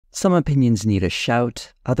Some opinions need a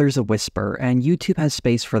shout, others a whisper, and YouTube has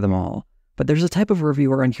space for them all. But there's a type of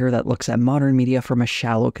reviewer on here that looks at modern media from a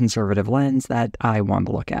shallow conservative lens that I want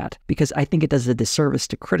to look at, because I think it does a disservice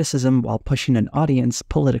to criticism while pushing an audience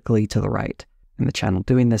politically to the right. And the channel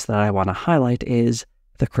doing this that I want to highlight is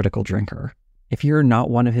The Critical Drinker. If you're not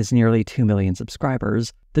one of his nearly 2 million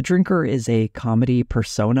subscribers, The Drinker is a comedy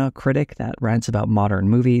persona critic that rants about modern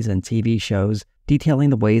movies and TV shows, detailing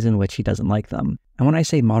the ways in which he doesn't like them. And when I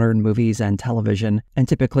say modern movies and television, and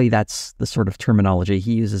typically that's the sort of terminology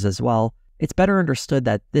he uses as well, it's better understood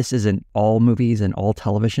that this isn't all movies and all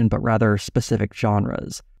television, but rather specific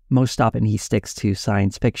genres. Most often he sticks to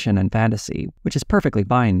science fiction and fantasy, which is perfectly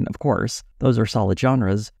fine, of course. Those are solid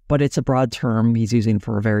genres, but it's a broad term he's using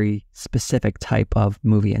for a very specific type of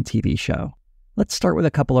movie and TV show. Let's start with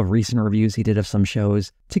a couple of recent reviews he did of some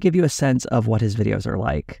shows to give you a sense of what his videos are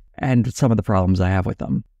like, and some of the problems I have with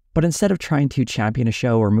them. But instead of trying to champion a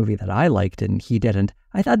show or movie that I liked and he didn't,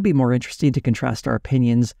 I thought it'd be more interesting to contrast our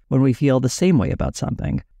opinions when we feel the same way about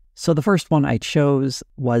something. So the first one I chose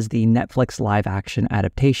was the Netflix live-action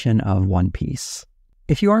adaptation of One Piece.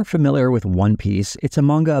 If you aren't familiar with One Piece, it's a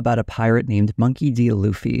manga about a pirate named Monkey D.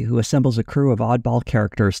 Luffy who assembles a crew of oddball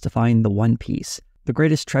characters to find the One Piece, the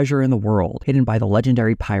greatest treasure in the world, hidden by the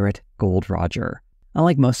legendary pirate Gold Roger.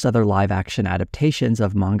 Unlike most other live-action adaptations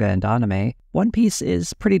of manga and anime, One Piece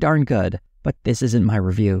is pretty darn good, but this isn't my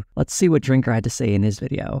review. Let's see what Drinker had to say in his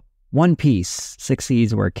video. One Piece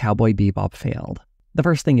succeeds where Cowboy Bebop failed. The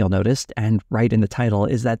first thing you'll notice, and right in the title,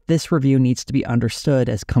 is that this review needs to be understood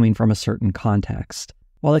as coming from a certain context.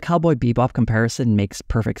 While the Cowboy Bebop comparison makes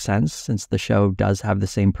perfect sense, since the show does have the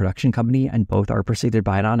same production company and both are preceded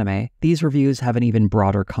by an anime, these reviews have an even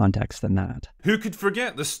broader context than that. Who could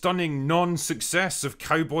forget the stunning non-success of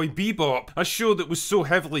Cowboy Bebop, a show that was so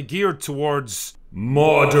heavily geared towards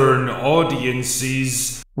modern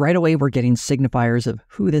audiences? Right away we're getting signifiers of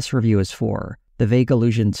who this review is for. The vague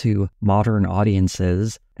allusion to modern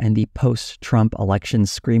audiences and the post-Trump election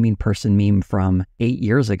screaming person meme from 8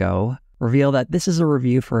 years ago reveal that this is a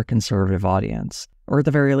review for a conservative audience, or at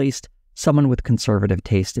the very least, someone with conservative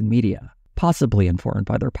taste in media, possibly informed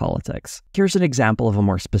by their politics. Here's an example of a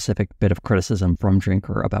more specific bit of criticism from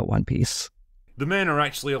Drinker about One Piece. The men are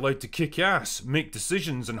actually allowed to kick ass, make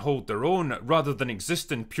decisions and hold their own, rather than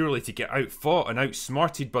existing purely to get outfought and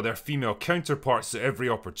outsmarted by their female counterparts at every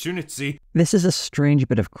opportunity. This is a strange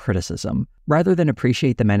bit of criticism. Rather than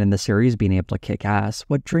appreciate the men in the series being able to kick ass,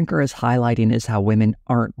 what Drinker is highlighting is how women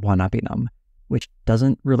aren't one-upping them, which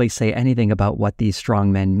doesn't really say anything about what these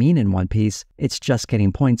strong men mean in One Piece. It's just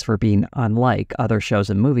getting points for being unlike other shows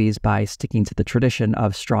and movies by sticking to the tradition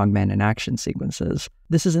of strong men in action sequences.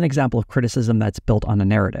 This is an example of criticism that's built on a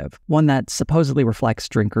narrative, one that supposedly reflects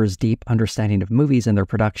Drinker's deep understanding of movies and their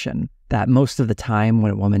production, that most of the time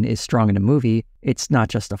when a woman is strong in a movie, it's not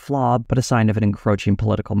just a flaw, but a sign of an encroaching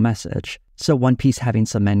political message. So One Piece having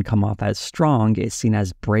some men come off as strong is seen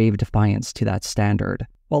as brave defiance to that standard.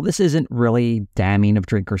 While this isn't really damning of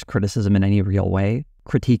Drinker's criticism in any real way,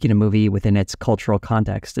 critiquing a movie within its cultural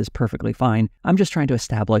context is perfectly fine. I'm just trying to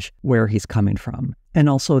establish where he's coming from. And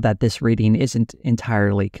also that this reading isn't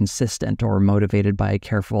entirely consistent or motivated by a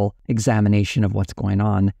careful examination of what's going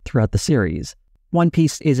on throughout the series. One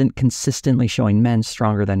Piece isn't consistently showing men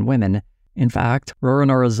stronger than women. In fact,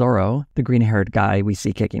 Roronoa Zoro, the green-haired guy we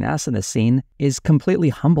see kicking ass in this scene, is completely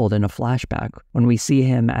humbled in a flashback when we see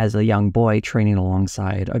him as a young boy training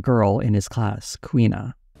alongside a girl in his class,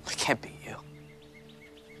 Kuina. I can't beat you.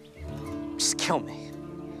 Just kill me.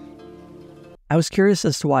 I was curious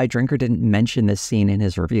as to why Drinker didn't mention this scene in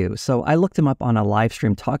his review, so I looked him up on a live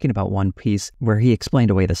stream talking about One Piece where he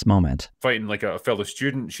explained away this moment. Fighting like a fellow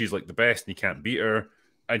student, she's like the best and you can't beat her.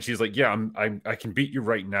 And she's like, yeah, I can beat you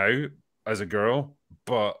right now as a girl,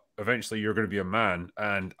 but eventually you're going to be a man,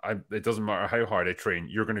 and it doesn't matter how hard I train,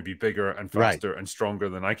 you're going to be bigger and faster and stronger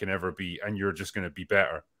than I can ever be, and you're just going to be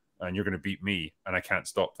better, and you're going to beat me, and I can't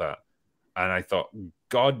stop that. And I thought,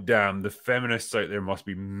 God damn, the feminists out there must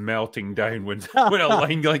be melting down when a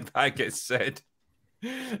line like that gets said.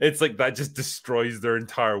 It's like that just destroys their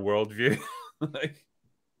entire worldview.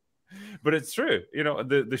 But it's true, you know,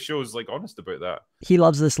 the show's like honest about that. He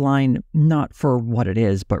loves this line not for what it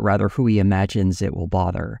is, but rather who he imagines it will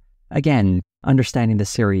bother. Again, understanding the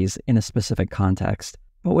series in a specific context.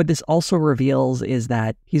 But what this also reveals is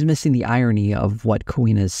that he's missing the irony of what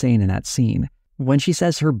Kuina is saying in that scene. When she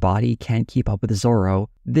says her body can't keep up with Zoro,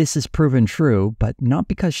 this is proven true, but not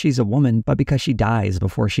because she's a woman, but because she dies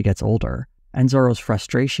before she gets older. And Zoro's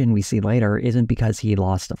frustration we see later isn't because he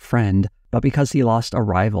lost a friend, but because he lost a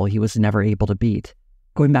rival he was never able to beat.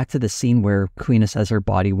 Going back to the scene where Kuina says her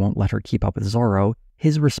body won't let her keep up with Zoro,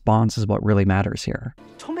 his response is what really matters here.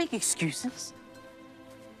 Don't make excuses.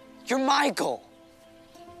 You're my goal.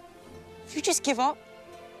 If you just give up,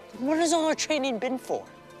 what has all our training been for?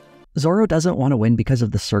 Zoro doesn't want to win because of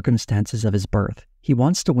the circumstances of his birth. He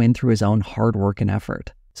wants to win through his own hard work and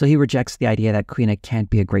effort. So he rejects the idea that Kuina can't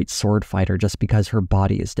be a great sword fighter just because her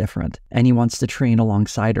body is different. And he wants to train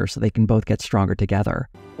alongside her so they can both get stronger together.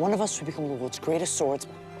 One of us will become the world's greatest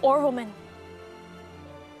swordsman. Or woman.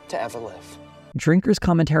 To ever live. Drinker's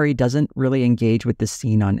commentary doesn't really engage with this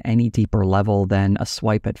scene on any deeper level than a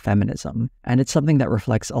swipe at feminism, and it's something that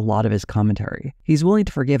reflects a lot of his commentary. He's willing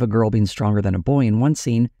to forgive a girl being stronger than a boy in one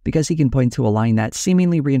scene because he can point to a line that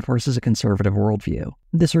seemingly reinforces a conservative worldview.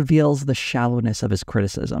 This reveals the shallowness of his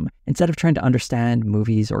criticism. Instead of trying to understand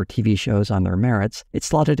movies or TV shows on their merits, it's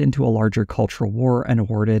slotted into a larger cultural war and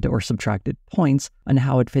awarded or subtracted points on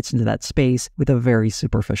how it fits into that space with a very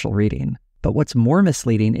superficial reading. But what's more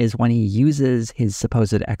misleading is when he uses his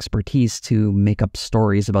supposed expertise to make up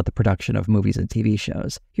stories about the production of movies and TV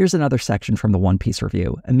shows. Here's another section from the One Piece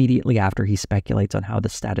review, immediately after he speculates on how the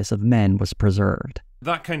status of men was preserved.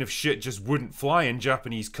 That kind of shit just wouldn't fly in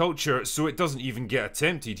Japanese culture, so it doesn't even get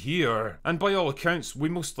attempted here. And by all accounts, we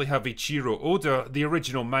mostly have Eiichiro Oda, the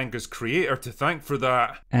original manga's creator, to thank for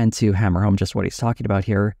that. And to hammer home just what he's talking about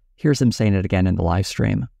here, here's him saying it again in the live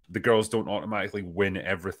stream. The girls don't automatically win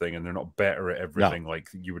everything, and they're not better at everything like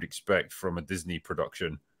you would expect from a Disney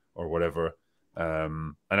production or whatever.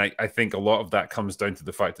 And I think a lot of that comes down to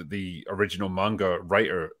the fact that the original manga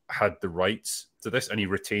writer had the rights to this, and he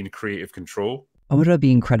retained creative control. Oda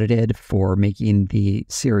being credited for making the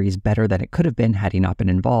series better than it could have been had he not been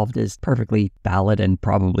involved is perfectly valid and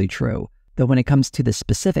probably true. Though when it comes to the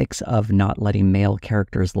specifics of not letting male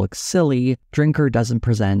characters look silly, Drinker doesn't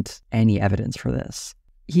present any evidence for this.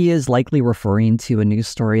 He is likely referring to a news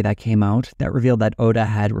story that came out that revealed that Oda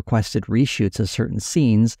had requested reshoots of certain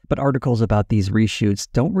scenes, but articles about these reshoots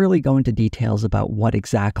don't really go into details about what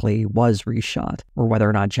exactly was reshot, or whether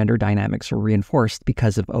or not gender dynamics were reinforced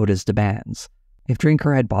because of Oda's demands. If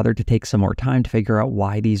Drinker had bothered to take some more time to figure out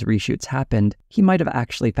why these reshoots happened, he might have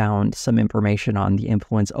actually found some information on the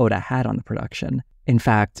influence Oda had on the production. In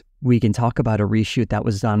fact, we can talk about a reshoot that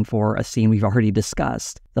was done for a scene we've already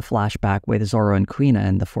discussed, the flashback with Zoro and Kuina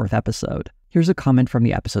in the 4th episode. Here's a comment from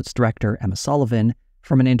the episode's director, Emma Sullivan,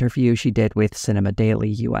 from an interview she did with Cinema Daily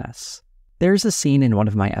US. There's a scene in one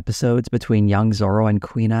of my episodes between young Zoro and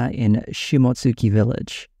Kuina in Shimotsuki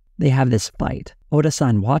Village. They have this fight.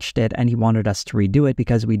 Oda-san watched it and he wanted us to redo it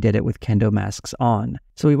because we did it with kendo masks on.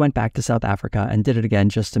 So we went back to South Africa and did it again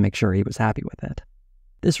just to make sure he was happy with it.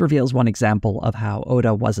 This reveals one example of how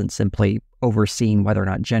Oda wasn't simply overseeing whether or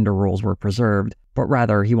not gender roles were preserved, but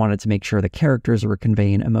rather he wanted to make sure the characters were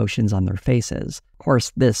conveying emotions on their faces. Of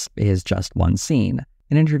course, this is just one scene.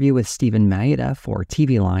 In an interview with Stephen Maeda for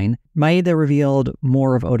TV Line, Maeda revealed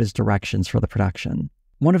more of Oda's directions for the production.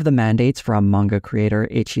 One of the mandates from manga creator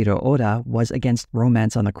Eiichiro Oda was against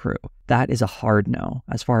romance on the crew. That is a hard no,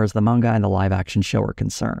 as far as the manga and the live-action show are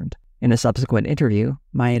concerned. In a subsequent interview,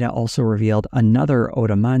 Maeda also revealed another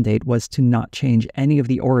Oda mandate was to not change any of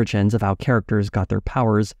the origins of how characters got their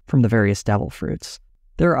powers from the various devil fruits.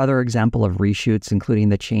 There are other examples of reshoots, including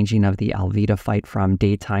the changing of the Alvida fight from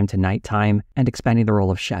daytime to nighttime and expanding the role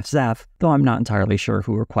of Chef Zeph, though I'm not entirely sure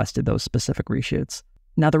who requested those specific reshoots.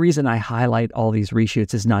 Now, the reason I highlight all these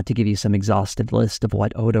reshoots is not to give you some exhaustive list of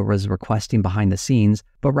what Oda was requesting behind the scenes,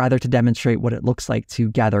 but rather to demonstrate what it looks like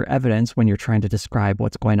to gather evidence when you're trying to describe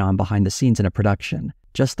what's going on behind the scenes in a production.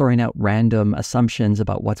 Just throwing out random assumptions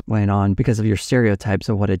about what's going on because of your stereotypes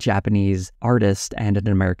of what a Japanese artist and an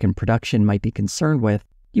American production might be concerned with,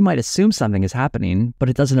 you might assume something is happening, but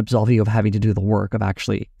it doesn't absolve you of having to do the work of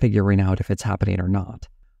actually figuring out if it's happening or not.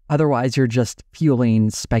 Otherwise, you're just fueling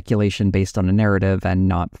speculation based on a narrative and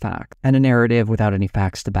not fact. And a narrative without any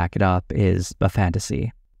facts to back it up is a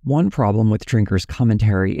fantasy. One problem with Drinker's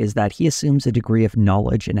commentary is that he assumes a degree of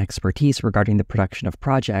knowledge and expertise regarding the production of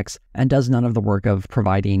projects and does none of the work of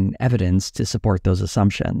providing evidence to support those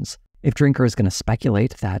assumptions. If Drinker is going to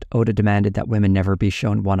speculate that Oda demanded that women never be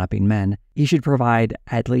shown one-upping men, he should provide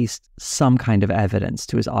at least some kind of evidence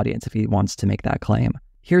to his audience if he wants to make that claim.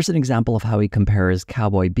 Here's an example of how he compares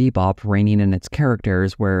Cowboy Bebop reigning in its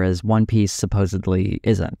characters, whereas One Piece supposedly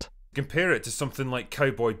isn't. Compare it to something like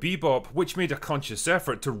Cowboy Bebop, which made a conscious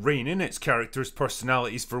effort to rein in its characters'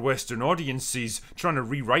 personalities for Western audiences, trying to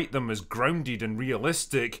rewrite them as grounded and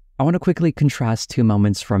realistic. I want to quickly contrast two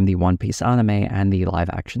moments from the One Piece anime and the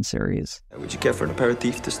live-action series. Would you care for an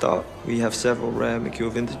aperitif to start? We have several rare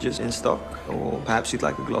Mikio vintages in stock, or perhaps you'd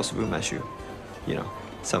like a glass of umashu. You know,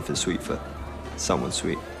 something sweet for someone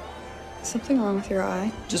sweet. Something wrong with your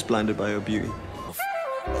eye? Just blinded by your beauty.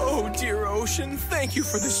 ocean, thank you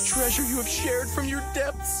for this treasure you have shared from your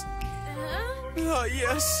depths. Ah,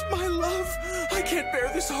 yes, my love. I can't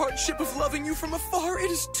bear this hardship of loving you from afar. It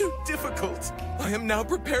is too difficult. I am now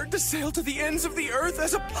prepared to sail to the ends of the earth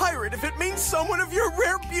as a pirate if it means someone of your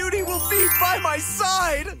rare beauty will be by my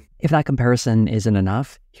side. If that comparison isn't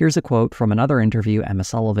enough, here's a quote from another interview Emma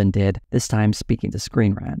Sullivan did, this time speaking to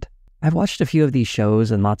Screen Rant. I've watched a few of these shows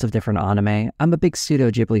and lots of different anime. I'm a big Studio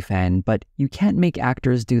Ghibli fan, but you can't make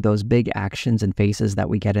actors do those big actions and faces that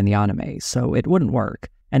we get in the anime, so it wouldn't work.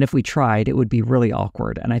 And if we tried, it would be really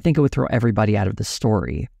awkward, and I think it would throw everybody out of the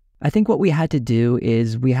story. I think what we had to do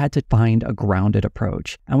is we had to find a grounded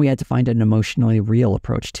approach, and we had to find an emotionally real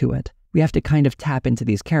approach to it. We have to kind of tap into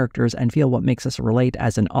these characters and feel what makes us relate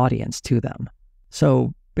as an audience to them.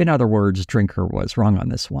 So, in other words, Drinker was wrong on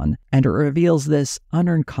this one, and it reveals this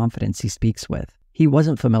unearned confidence he speaks with. He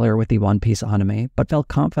wasn't familiar with the One Piece anime, but felt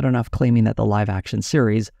confident enough claiming that the live-action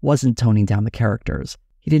series wasn't toning down the characters.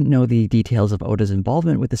 He didn't know the details of Oda's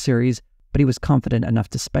involvement with the series, but he was confident enough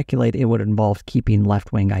to speculate it would involve keeping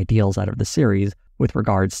left-wing ideals out of the series with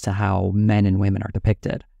regards to how men and women are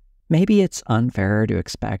depicted. Maybe it's unfair to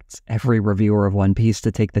expect every reviewer of One Piece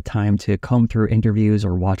to take the time to comb through interviews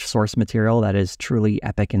or watch source material that is truly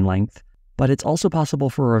epic in length, but it's also possible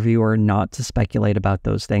for a reviewer not to speculate about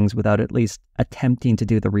those things without at least attempting to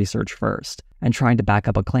do the research first and trying to back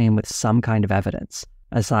up a claim with some kind of evidence,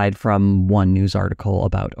 aside from one news article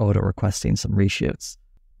about Oda requesting some reshoots.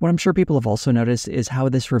 What I'm sure people have also noticed is how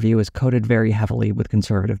this review is coated very heavily with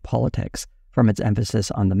conservative politics, from its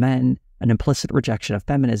emphasis on the men, an implicit rejection of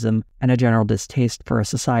feminism, and a general distaste for a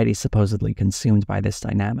society supposedly consumed by this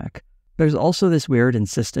dynamic. There's also this weird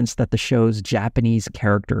insistence that the show's Japanese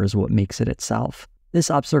character is what makes it itself.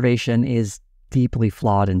 This observation is deeply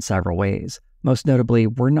flawed in several ways. Most notably,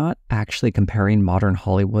 we're not actually comparing modern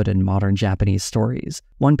Hollywood and modern Japanese stories.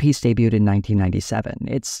 One Piece debuted in 1997.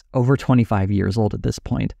 It's over 25 years old at this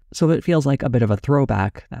point, so it feels like a bit of a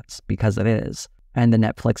throwback. That's because it is. And the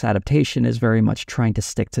Netflix adaptation is very much trying to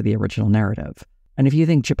stick to the original narrative. And if you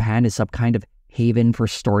think Japan is some kind of haven for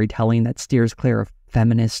storytelling that steers clear of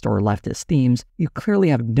feminist or leftist themes, you clearly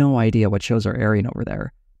have no idea what shows are airing over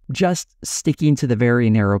there. Just sticking to the very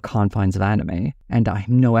narrow confines of anime, and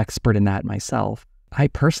I'm no expert in that myself. I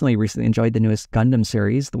personally recently enjoyed the newest Gundam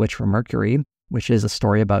series, The Witch from Mercury, which is a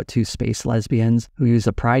story about two space lesbians who use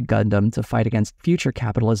a pride Gundam to fight against future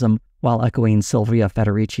capitalism while echoing Sylvia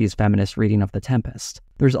Federici's feminist reading of The Tempest.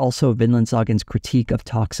 There's also Vinland Sagan's critique of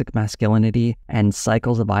toxic masculinity and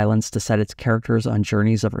cycles of violence to set its characters on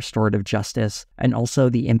journeys of restorative justice, and also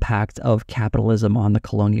the impact of capitalism on the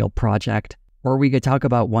colonial project. Or we could talk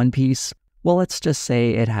about One Piece. Well, let's just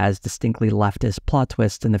say it has distinctly leftist plot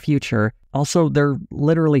twists in the future. Also, they're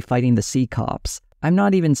literally fighting the sea cops. I'm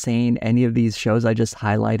not even saying any of these shows I just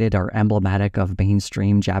highlighted are emblematic of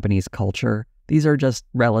mainstream Japanese culture. These are just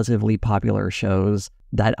relatively popular shows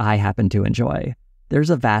that I happen to enjoy.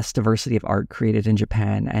 There's a vast diversity of art created in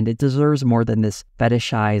Japan, and it deserves more than this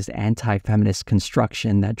fetishized anti-feminist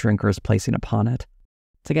construction that Drinker is placing upon it.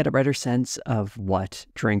 To get a better sense of what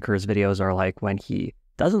Drinker's videos are like when he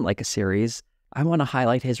doesn't like a series, I want to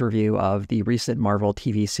highlight his review of the recent Marvel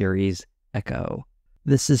TV series, Echo.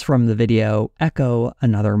 This is from the video, Echo,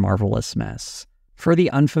 Another Marvelous Mess. For the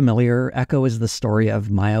unfamiliar, Echo is the story of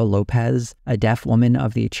Maya Lopez, a deaf woman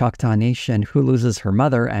of the Choctaw Nation who loses her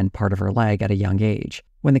mother and part of her leg at a young age.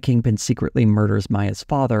 When the Kingpin secretly murders Maya's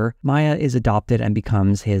father, Maya is adopted and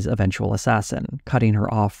becomes his eventual assassin, cutting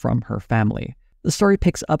her off from her family. The story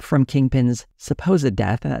picks up from Kingpin's supposed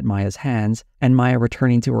death at Maya's hands, and Maya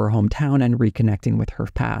returning to her hometown and reconnecting with her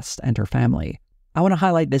past and her family. I want to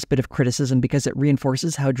highlight this bit of criticism because it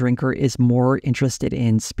reinforces how Drinker is more interested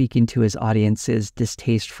in speaking to his audience's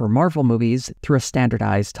distaste for Marvel movies through a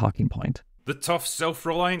standardized talking point. The tough,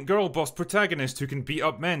 self-reliant girl boss protagonist who can beat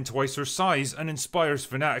up men twice her size and inspires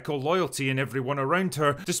fanatical loyalty in everyone around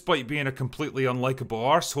her, despite being a completely unlikable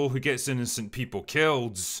arsehole who gets innocent people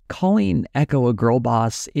killed. Calling Echo a girl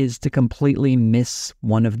boss is to completely miss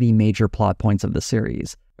one of the major plot points of the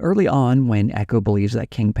series. Early on, when Echo believes that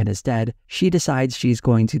Kingpin is dead, she decides she's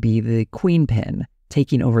going to be the Queenpin,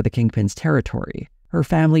 taking over the Kingpin's territory. Her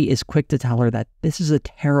family is quick to tell her that this is a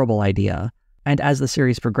terrible idea, and as the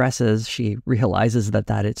series progresses, she realizes that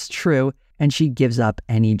it's true, and she gives up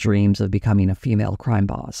any dreams of becoming a female crime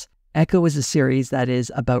boss. Echo is a series that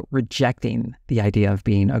is about rejecting the idea of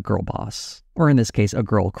being a girl boss, or in this case, a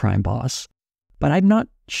girl crime boss. But I'm not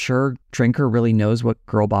sure Drinker really knows what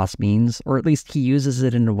girl boss means, or at least he uses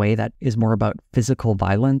it in a way that is more about physical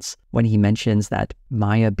violence when he mentions that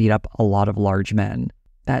Maya beat up a lot of large men.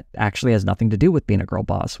 That actually has nothing to do with being a girl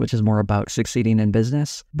boss, which is more about succeeding in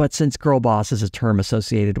business. But since girl boss is a term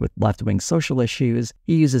associated with left-wing social issues,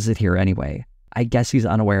 he uses it here anyway. I guess he's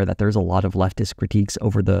unaware that there's a lot of leftist critiques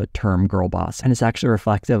over the term girl boss, and it's actually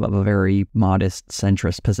reflective of a very modest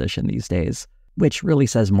centrist position these days, which really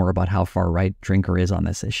says more about how far-right Drinker is on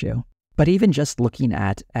this issue. But even just looking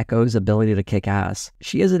at Echo's ability to kick ass,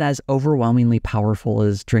 she isn't as overwhelmingly powerful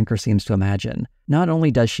as Drinker seems to imagine. Not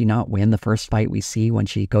only does she not win the first fight we see when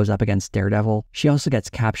she goes up against Daredevil, she also gets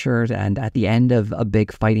captured, and at the end of a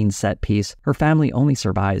big fighting set piece, her family only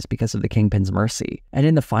survives because of the Kingpin's mercy. And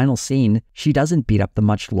in the final scene, she doesn't beat up the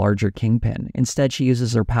much larger Kingpin. Instead, she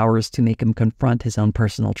uses her powers to make him confront his own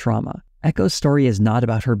personal trauma. Echo's story is not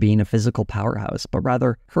about her being a physical powerhouse, but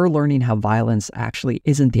rather her learning how violence actually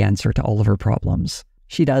isn't the answer to all of her problems.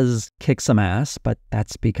 She does kick some ass, but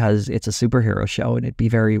that's because it's a superhero show, and it'd be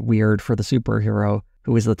very weird for the superhero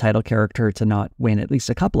who is the title character to not win at least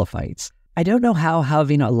a couple of fights. I don't know how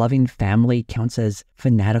having a loving family counts as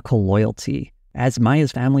fanatical loyalty, as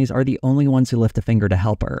Maya's families are the only ones who lift a finger to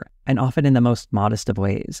help her, and often in the most modest of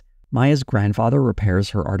ways. Maya's grandfather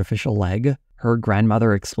repairs her artificial leg, her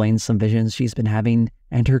grandmother explains some visions she's been having,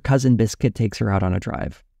 and her cousin Biscuit takes her out on a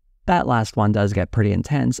drive. That last one does get pretty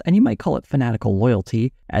intense, and you might call it fanatical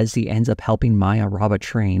loyalty, as he ends up helping Maya rob a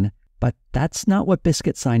train, but that's not what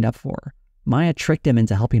Biscuit signed up for. Maya tricked him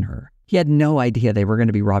into helping her. He had no idea they were going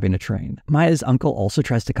to be robbing a train. Maya's uncle also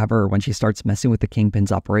tries to cover her when she starts messing with the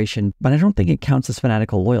Kingpin's operation, but I don't think it counts as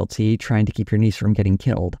fanatical loyalty, trying to keep your niece from getting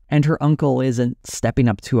killed. And her uncle isn't stepping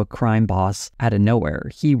up to a crime boss out of nowhere.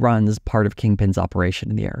 He runs part of Kingpin's operation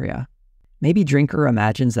in the area. Maybe Drinker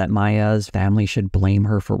imagines that Maya's family should blame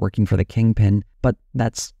her for working for the Kingpin, but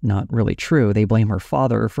that's not really true. They blame her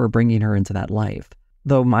father for bringing her into that life.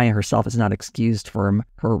 Though Maya herself is not excused from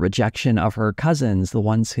her rejection of her cousins, the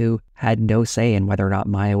ones who had no say in whether or not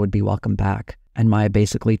Maya would be welcome back, and Maya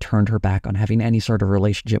basically turned her back on having any sort of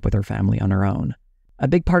relationship with her family on her own. A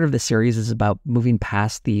big part of the series is about moving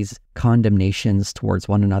past these condemnations towards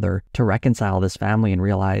one another to reconcile this family and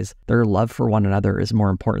realize their love for one another is more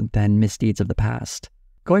important than misdeeds of the past.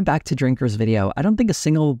 Going back to Drinker's video, I don't think a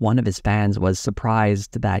single one of his fans was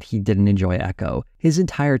surprised that he didn't enjoy Echo. His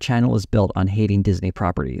entire channel is built on hating Disney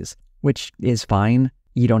properties, which is fine.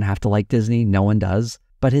 You don't have to like Disney, no one does.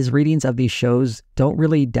 But his readings of these shows don't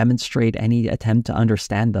really demonstrate any attempt to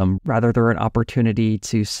understand them. Rather, they're an opportunity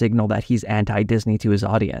to signal that he's anti-Disney to his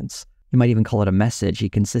audience. You might even call it a message he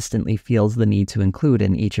consistently feels the need to include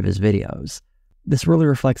in each of his videos. This really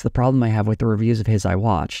reflects the problem I have with the reviews of his I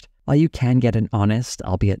watched. While you can get an honest,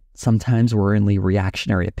 albeit sometimes worryingly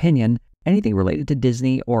reactionary opinion, anything related to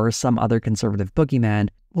Disney or some other conservative boogeyman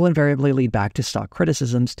will invariably lead back to stock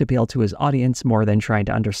criticisms to appeal to his audience more than trying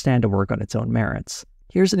to understand a work on its own merits.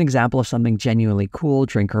 Here's an example of something genuinely cool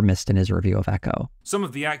Drinker missed in his review of Echo. Some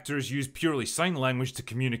of the actors use purely sign language to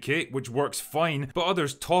communicate, which works fine, but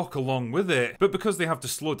others talk along with it. But because they have to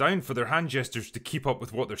slow down for their hand gestures to keep up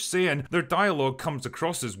with what they're saying, their dialogue comes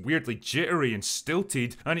across as weirdly jittery and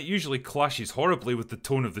stilted, and it usually clashes horribly with the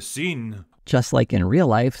tone of the scene. Just like in real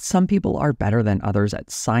life, some people are better than others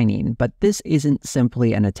at signing, but this isn't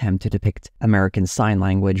simply an attempt to depict American Sign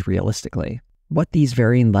Language realistically. What these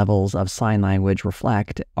varying levels of sign language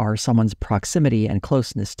reflect are someone's proximity and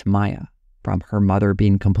closeness to Maya, from her mother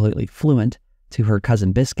being completely fluent, to her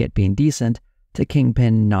cousin Biscuit being decent, to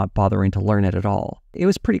Kingpin not bothering to learn it at all. It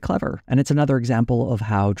was pretty clever, and it's another example of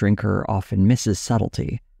how Drinker often misses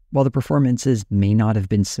subtlety. While the performances may not have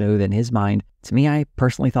been smooth in his mind, to me I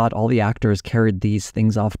personally thought all the actors carried these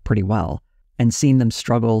things off pretty well. And seeing them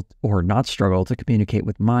struggle or not struggle to communicate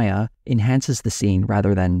with Maya enhances the scene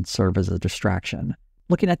rather than serve as a distraction.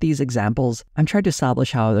 Looking at these examples, I'm trying to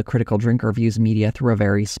establish how the critical Drinker views media through a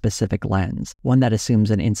very specific lens, one that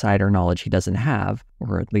assumes an insider knowledge he doesn't have,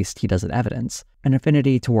 or at least he doesn't evidence, an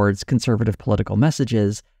affinity towards conservative political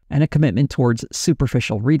messages, and a commitment towards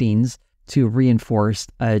superficial readings to reinforce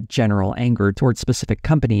a general anger towards specific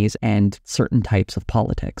companies and certain types of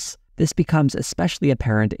politics. This becomes especially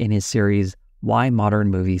apparent in his series, Why Modern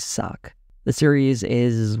Movies Suck. The series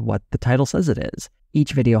is what the title says it is,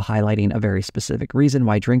 each video highlighting a very specific reason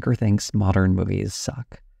why Drinker thinks modern movies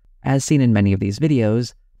suck. As seen in many of these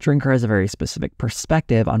videos, Drinker has a very specific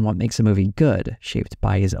perspective on what makes a movie good, shaped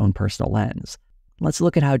by his own personal lens. Let's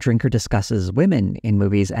look at how Drinker discusses women in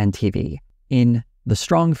movies and TV. In The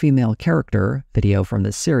Strong Female Character video from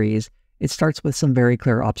this series, it starts with some very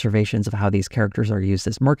clear observations of how these characters are used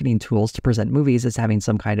as marketing tools to present movies as having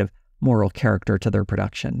some kind of moral character to their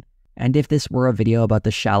production. And if this were a video about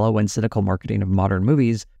the shallow and cynical marketing of modern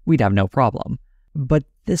movies, we'd have no problem. But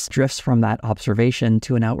This drifts from that observation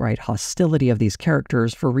to an outright hostility of these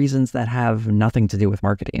characters for reasons that have nothing to do with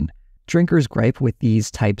marketing. Drinker's gripe with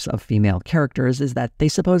these types of female characters is that they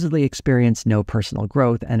supposedly experience no personal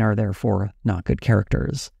growth and are therefore not good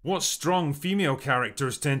characters. What strong female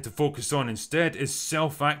characters tend to focus on instead is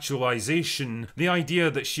self-actualization, the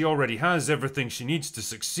idea that she already has everything she needs to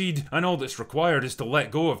succeed, and all that's required is to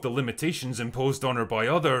let go of the limitations imposed on her by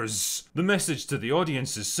others. The message to the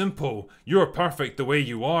audience is simple: you're perfect the way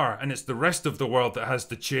you are, and it's the rest of the world that has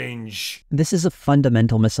to change. This is a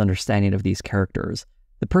fundamental misunderstanding of these characters.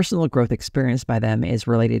 The personal growth experienced by them is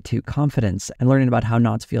related to confidence and learning about how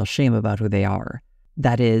not to feel shame about who they are.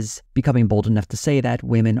 That is, becoming bold enough to say that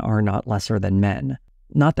women are not lesser than men.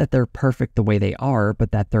 Not that they're perfect the way they are,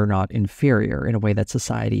 but that they're not inferior in a way that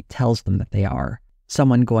society tells them that they are.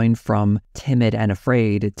 Someone going from timid and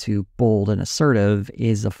afraid to bold and assertive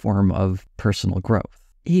is a form of personal growth.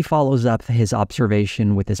 He follows up his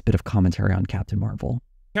observation with this bit of commentary on Captain Marvel.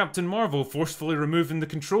 Captain Marvel forcefully removing the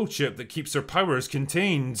control chip that keeps her powers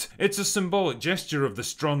contained. It's a symbolic gesture of the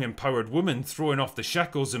strong, empowered woman throwing off the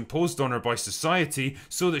shackles imposed on her by society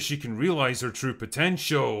so that she can realize her true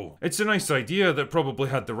potential. It's a nice idea that probably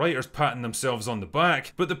had the writers patting themselves on the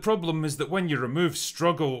back, but the problem is that when you remove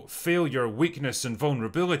struggle, failure, weakness, and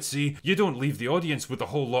vulnerability, you don't leave the audience with a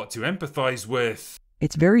whole lot to empathize with.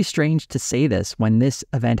 It's very strange to say this when this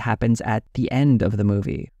event happens at the end of the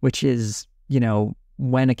movie, which is,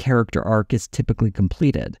 when a character arc is typically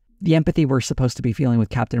completed. The empathy we're supposed to be feeling with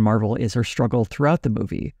Captain Marvel is her struggle throughout the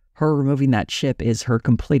movie. Her removing that chip is her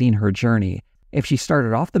completing her journey. If she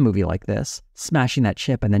started off the movie like this, smashing that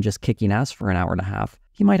chip and then just kicking ass for an hour and a half,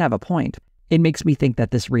 he might have a point. It makes me think that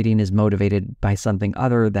this reading is motivated by something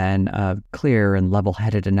other than a clear and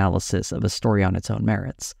level-headed analysis of a story on its own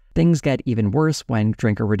merits. Things get even worse when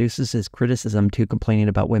Drinker reduces his criticism to complaining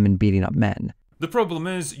about women beating up men. The problem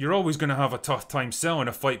is, you're always going to have a tough time selling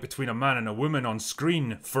a fight between a man and a woman on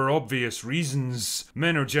screen, for obvious reasons.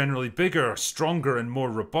 Men are generally bigger, stronger and more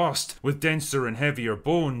robust, with denser and heavier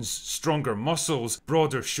bones, stronger muscles,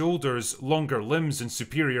 broader shoulders, longer limbs and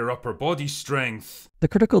superior upper body strength. The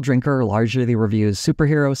Critical Drinker largely reviews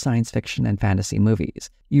superhero, science fiction, and fantasy movies.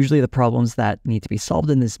 Usually the problems that need to be solved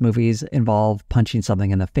in these movies involve punching something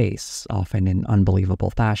in the face, often in unbelievable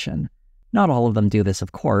fashion. Not all of them do this,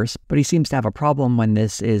 of course, but he seems to have a problem when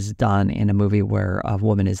this is done in a movie where a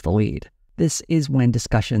woman is the lead. This is when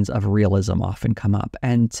discussions of realism often come up,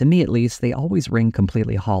 and to me at least, they always ring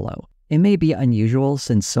completely hollow. It may be unusual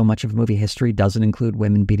since so much of movie history doesn't include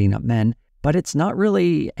women beating up men, but it's not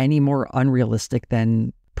really any more unrealistic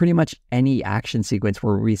than pretty much any action sequence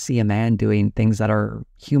where we see a man doing things that are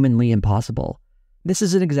humanly impossible. This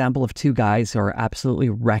is an example of two guys who are absolutely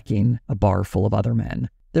wrecking a bar full of other men.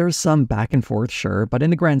 There's some back and forth, sure, but in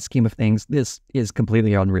the grand scheme of things, this is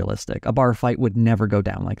completely unrealistic. A bar fight would never go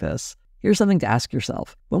down like this. Here's something to ask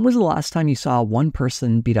yourself. When was the last time you saw one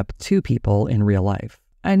person beat up two people in real life?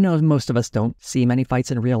 I know most of us don't see many fights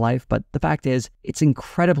in real life, but the fact is, it's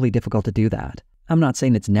incredibly difficult to do that. I'm not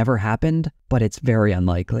saying it's never happened, but it's very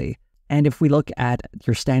unlikely. And if we look at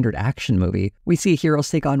your standard action movie, we see heroes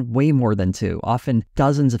take on way more than two. Often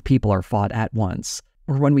dozens of people are fought at once.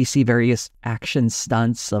 Or when we see various action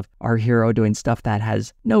stunts of our hero doing stuff that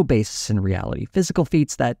has no basis in reality, physical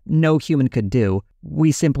feats that no human could do,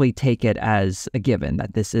 we simply take it as a given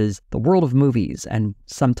that this is the world of movies, and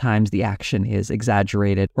sometimes the action is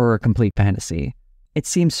exaggerated or a complete fantasy. It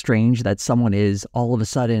seems strange that someone is all of a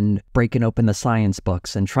sudden breaking open the science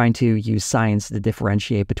books and trying to use science to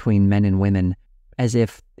differentiate between men and women, as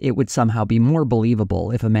if it would somehow be more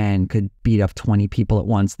believable if a man could beat up 20 people at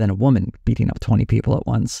once than a woman beating up 20 people at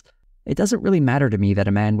once. It doesn't really matter to me that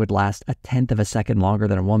a man would last a tenth of a second longer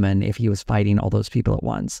than a woman if he was fighting all those people at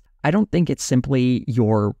once. I don't think it's simply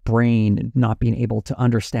your brain not being able to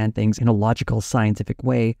understand things in a logical, scientific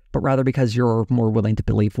way, but rather because you're more willing to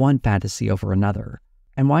believe one fantasy over another.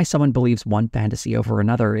 And why someone believes one fantasy over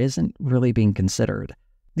another isn't really being considered.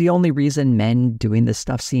 The only reason men doing this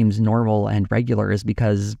stuff seems normal and regular is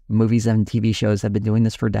because movies and TV shows have been doing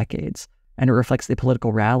this for decades, and it reflects the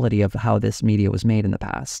political reality of how this media was made in the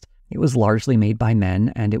past. It was largely made by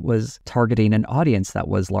men, and it was targeting an audience that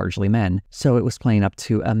was largely men, so it was playing up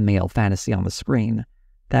to a male fantasy on the screen.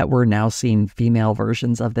 That we're now seeing female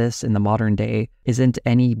versions of this in the modern day isn't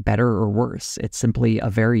any better or worse. It's simply a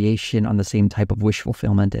variation on the same type of wish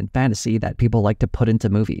fulfillment and fantasy that people like to put into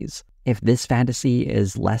movies. If this fantasy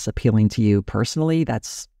is less appealing to you personally,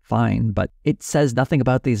 that's fine, but it says nothing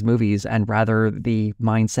about these movies and rather the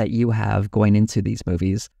mindset you have going into these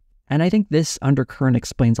movies. And I think this undercurrent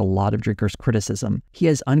explains a lot of Drinker's criticism. He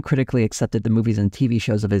has uncritically accepted the movies and TV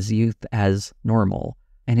shows of his youth as normal.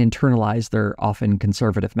 and internalize their often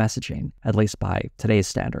conservative messaging, at least by today's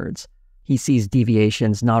standards. He sees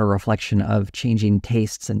deviations not a reflection of changing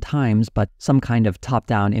tastes and times, but some kind of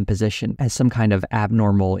top-down imposition as some kind of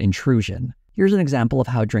abnormal intrusion. Here's an example of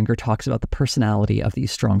how Drinker talks about the personality of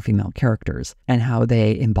these strong female characters and how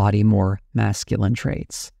they embody more masculine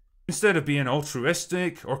traits. Instead of being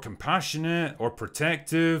altruistic, or compassionate, or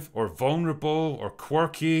protective, or vulnerable, or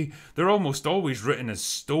quirky, they're almost always written as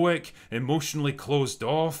stoic, emotionally closed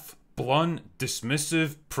off, blunt,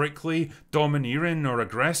 dismissive, prickly, domineering, or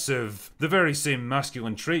aggressive. The very same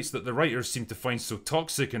masculine traits that the writers seem to find so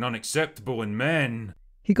toxic and unacceptable in men.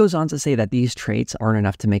 He goes on to say that these traits aren't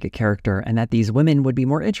enough to make a character, and that these women would be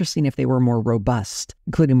more interesting if they were more robust,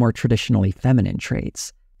 including more traditionally feminine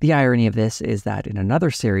traits. The irony of this is that in another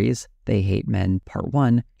series, They Hate Men Part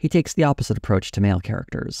 1, he takes the opposite approach to male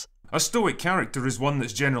characters. A stoic character is one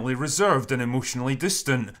that's generally reserved and emotionally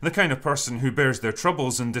distant, the kind of person who bears their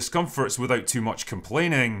troubles and discomforts without too much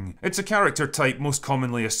complaining. It's a character type most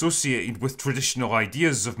commonly associated with traditional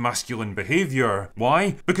ideas of masculine behaviour.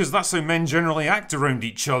 Why? Because that's how men generally act around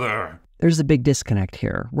each other. There's a big disconnect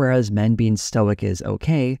here. Whereas men being stoic is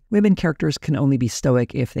okay, women characters can only be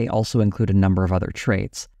stoic if they also include a number of other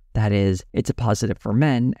traits. That is, it's a positive for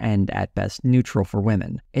men and at best neutral for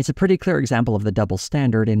women. It's a pretty clear example of the double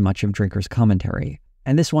standard in much of Drinker's commentary.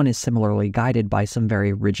 And this one is similarly guided by some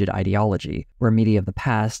very rigid ideology, where media of the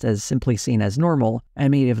past is simply seen as normal,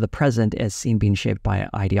 and media of the present is seen being shaped by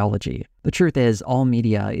ideology. The truth is, all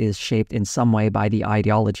media is shaped in some way by the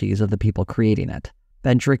ideologies of the people creating it.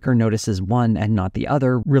 That Drinker notices one and not the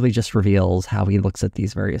other really just reveals how he looks at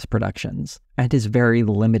these various productions, and his very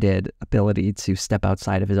limited ability to step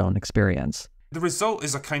outside of his own experience. The result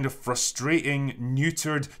is a kind of frustrating,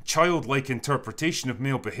 neutered, childlike interpretation of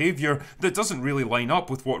male behaviour that doesn't really line up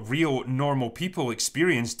with what real, normal people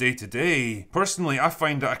experience day to day. Personally, I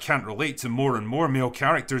find that I can't relate to more and more male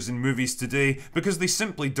characters in movies today because they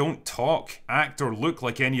simply don't talk, act, or look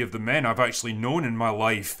like any of the men I've actually known in my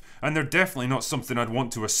life, and they're definitely not something I'd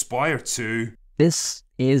want to aspire to. This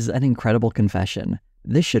is an incredible confession.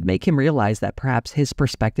 This should make him realize that perhaps his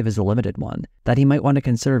perspective is a limited one, that he might want to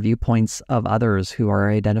consider viewpoints of others who are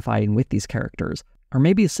identifying with these characters, or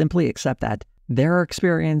maybe simply accept that there are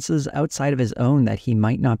experiences outside of his own that he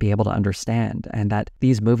might not be able to understand, and that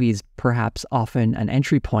these movies perhaps offer an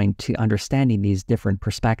entry point to understanding these different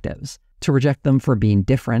perspectives. To reject them for being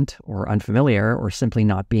different, or unfamiliar, or simply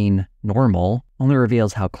not being normal, only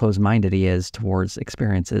reveals how close-minded he is towards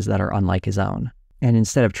experiences that are unlike his own. And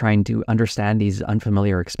instead of trying to understand these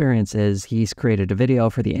unfamiliar experiences, he's created a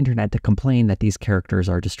video for the internet to complain that these characters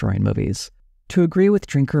are destroying movies. To agree with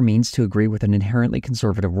Drinker means to agree with an inherently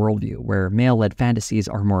conservative worldview, where male-led fantasies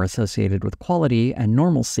are more associated with quality and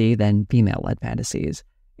normalcy than female-led fantasies.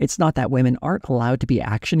 It's not that women aren't allowed to be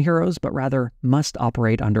action heroes, but rather must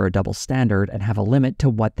operate under a double standard and have a limit to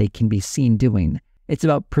what they can be seen doing. It's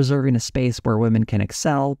about preserving a space where women can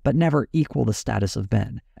excel, but never equal the status of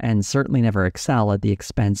men, and certainly never excel at the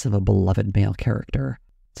expense of a beloved male character.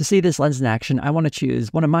 To see this lens in action, I want to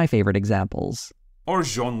choose one of my favorite examples. Or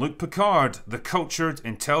Jean-Luc Picard, the cultured,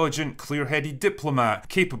 intelligent, clear-headed diplomat,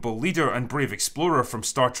 capable leader and brave explorer from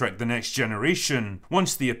Star Trek The Next Generation.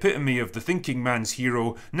 Once the epitome of the thinking man's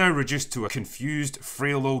hero, now reduced to a confused,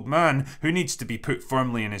 frail old man who needs to be put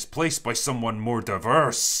firmly in his place by someone more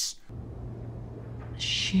diverse.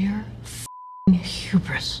 Sheer f***ing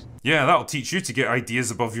hubris. Yeah, that'll teach you to get ideas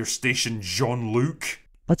above your station, Jean-Luc.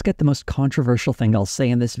 Let's get the most controversial thing I'll say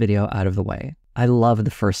in this video out of the way. I love the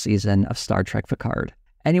first season of Star Trek Picard.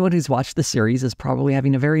 Anyone who's watched the series is probably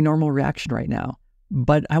having a very normal reaction right now.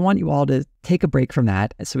 But I want you all to take a break from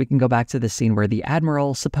that so we can go back to the scene where the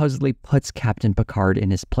Admiral supposedly puts Captain Picard in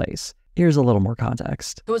his place. Here's a little more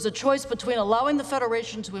context. It was a choice between allowing the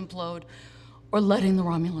Federation to implode or letting the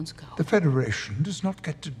Romulans go. The Federation does not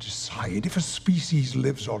get to decide if a species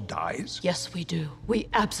lives or dies. Yes, we do. We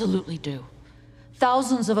absolutely do.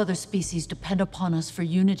 Thousands of other species depend upon us for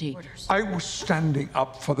unity. I was standing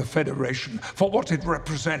up for the Federation, for what it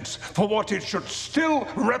represents, for what it should still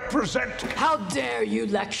represent. How dare you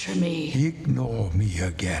lecture me? Ignore me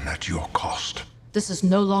again at your cost. This is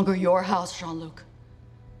no longer your house, Jean-Luc.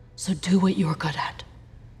 So do what you're good at.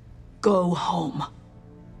 Go home.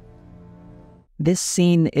 This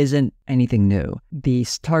scene isn't anything new. The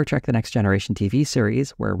Star Trek The Next Generation TV series,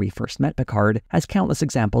 where we first met Picard, has countless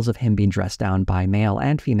examples of him being dressed down by male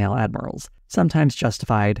and female admirals, sometimes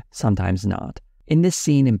justified, sometimes not. In this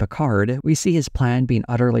scene in Picard, we see his plan being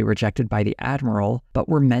utterly rejected by the Admiral, but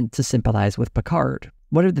we're meant to sympathize with Picard.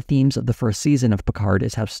 One of the themes of the first season of Picard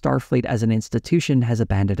is how Starfleet as an institution has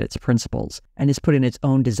abandoned its principles, and is putting its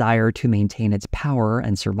own desire to maintain its power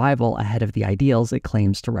and survival ahead of the ideals it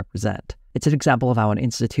claims to represent. It's an example of how an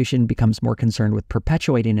institution becomes more concerned with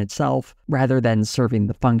perpetuating itself rather than serving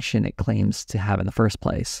the function it claims to have in the first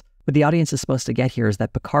place. What the audience is supposed to get here is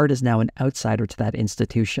that Picard is now an outsider to that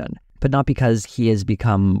institution, but not because he has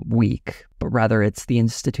become weak, but rather it's the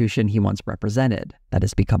institution he once represented that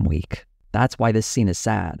has become weak. That's why this scene is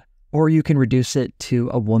sad. Or you can reduce it to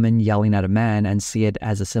a woman yelling at a man and see it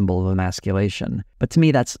as a symbol of emasculation. But to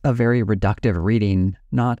me, that's a very reductive reading,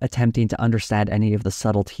 not attempting to understand any of the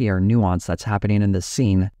subtlety or nuance that's happening in this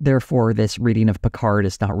scene. Therefore, this reading of Picard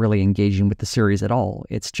is not really engaging with the series at all.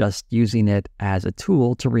 It's just using it as a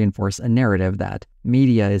tool to reinforce a narrative that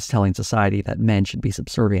media is telling society that men should be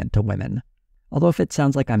subservient to women. Although if it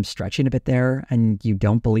sounds like I'm stretching a bit there, and you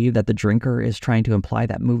don't believe that The Drinker is trying to imply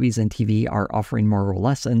that movies and TV are offering moral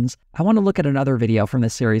lessons, I want to look at another video from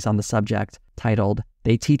this series on the subject, titled,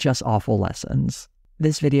 "They Teach Us Awful Lessons."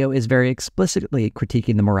 This video is very explicitly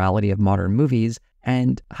critiquing the morality of modern movies,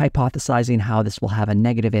 and hypothesizing how this will have a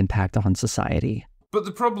negative impact on society. But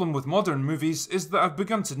the problem with modern movies is that I've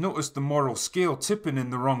begun to notice the moral scale tipping in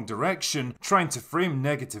the wrong direction, trying to frame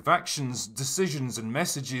negative actions, decisions and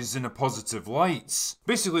messages in a positive light.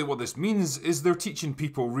 Basically what this means is they're teaching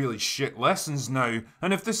people really shit lessons now,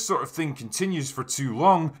 and if this sort of thing continues for too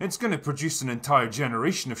long, it's going to produce an entire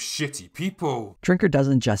generation of shitty people. Drinker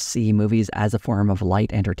doesn't just see movies as a form of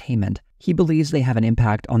light entertainment. He believes they have an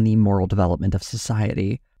impact on the moral development of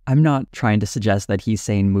society. I'm not trying to suggest that he's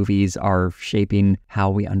saying movies are shaping how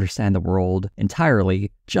we understand the world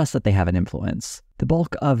entirely, just that they have an influence. The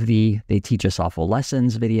bulk of the "They Teach Us Awful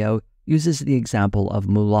Lessons" video uses the example of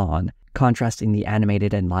Mulan, contrasting the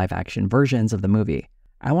animated and live-action versions of the movie.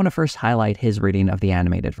 I want to first highlight his reading of the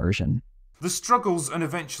animated version. The struggles and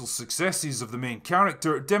eventual successes of the main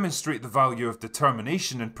character demonstrate the value of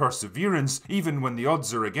determination and perseverance even when the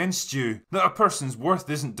odds are against you. That a person's worth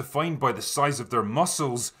isn't defined by the size of their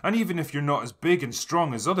muscles, and even if you're not as big and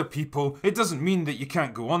strong as other people, it doesn't mean that you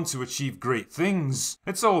can't go on to achieve great things.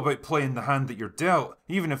 It's all about playing the hand that you're dealt,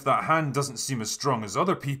 even if that hand doesn't seem as strong as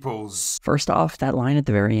other people's. First off, that line at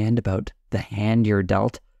the very end about the hand you're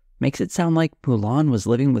dealt makes it sound like Mulan was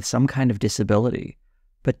living with some kind of disability.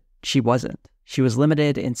 She wasn't. She was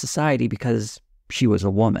limited in society because she was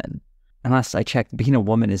a woman. And last I checked, being a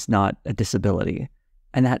woman is not a disability.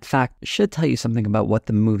 And that fact should tell you something about what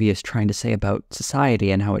the movie is trying to say about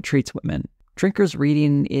society and how it treats women. Drinker's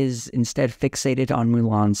reading is instead fixated on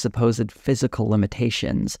Mulan's supposed physical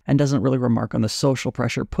limitations, and doesn't really remark on the social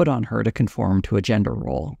pressure put on her to conform to a gender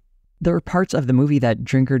role. There are parts of the movie that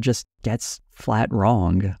Drinker just gets flat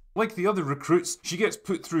wrong. Like the other recruits, she gets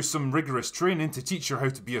put through some rigorous training to teach her how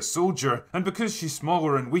to be a soldier, and because she's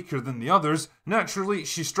smaller and weaker than the others, naturally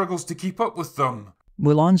she struggles to keep up with them.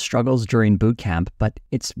 Mulan struggles during boot camp, but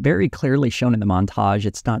it's very clearly shown in the montage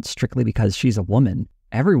it's not strictly because she's a woman.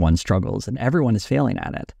 Everyone struggles, and everyone is failing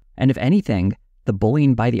at it. And if anything, the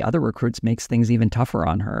bullying by the other recruits makes things even tougher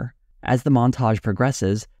on her. As the montage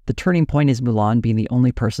progresses, the turning point is Mulan being the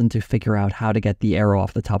only person to figure out how to get the arrow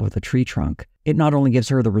off the top of the tree trunk. It not only gives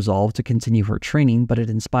her the resolve to continue her training, but it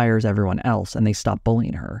inspires everyone else, and they stop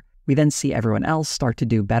bullying her. We then see everyone else start to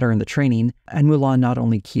do better in the training, and Mulan not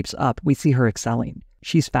only keeps up, we see her excelling.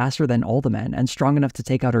 She's faster than all the men, and strong enough to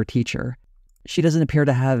take out her teacher. She doesn't appear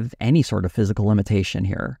to have any sort of physical limitation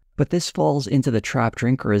here. But this falls into the trap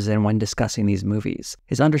Drinker is in when discussing these movies.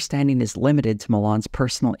 His understanding is limited to Mulan's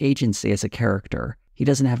personal agency as a character. He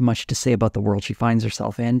doesn't have much to say about the world she finds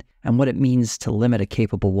herself in, and what it means to limit a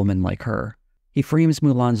capable woman like her. He frames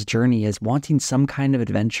Mulan's journey as wanting some kind of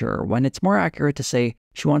adventure, when it's more accurate to say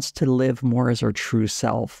she wants to live more as her true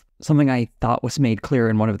self, something I thought was made clear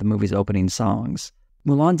in one of the movie's opening songs.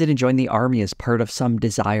 Mulan didn't join the army as part of some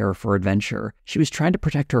desire for adventure. She was trying to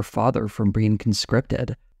protect her father from being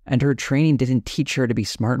conscripted. And her training didn't teach her to be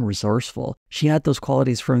smart and resourceful. She had those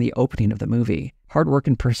qualities from the opening of the movie. Hard work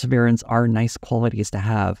and perseverance are nice qualities to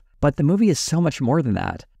have, but the movie is so much more than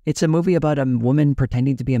that. It's a movie about a woman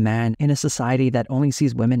pretending to be a man in a society that only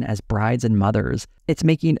sees women as brides and mothers. It's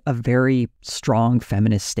making a very strong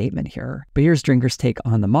feminist statement here. But here's Drinker's take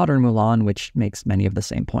on the modern Mulan, which makes many of the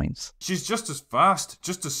same points. She's just as fast,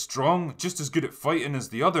 just as strong, just as good at fighting as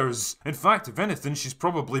the others. In fact, if anything, she's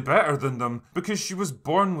probably better than them, because she was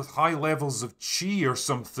born with high levels of chi or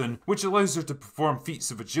something, which allows her to perform feats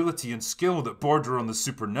of agility and skill that border on the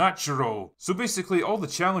supernatural. So basically, all the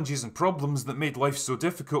challenges and problems that made life so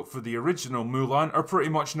difficult difficult for the original Mulan are pretty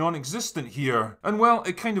much non-existent here. And well,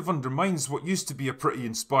 it kind of undermines what used to be a pretty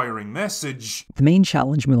inspiring message. The main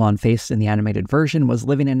challenge Mulan faced in the animated version was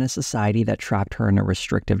living in a society that trapped her in a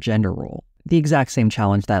restrictive gender role. The exact same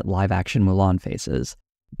challenge that live-action Mulan faces.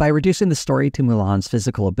 By reducing the story to Mulan's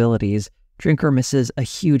physical abilities, Drinker misses a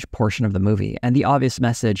huge portion of the movie and the obvious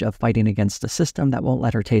message of fighting against a system that won't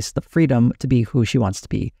let her taste the freedom to be who she wants to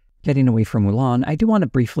be. Getting away from Mulan, I do want to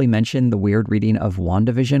briefly mention the weird reading of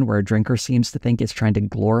WandaVision where Drinker seems to think it's trying to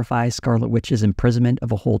glorify Scarlet Witch's imprisonment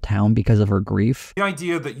of a whole town because of her grief. The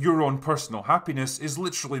idea that your own personal happiness is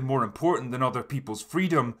literally more important than other people's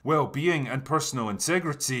freedom, well-being, and personal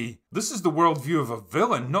integrity. This is the worldview of a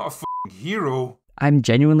villain, not a f***ing hero. I'm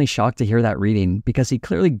genuinely shocked to hear that reading, because he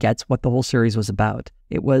clearly gets what the whole series was about.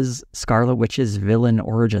 It was Scarlet Witch's villain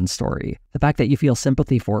origin story. The fact that you feel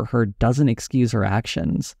sympathy for her doesn't excuse her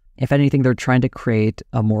actions. If anything, they're trying to create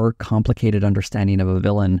a more complicated understanding of a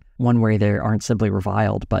villain, one where they aren't simply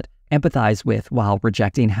reviled, but empathize with while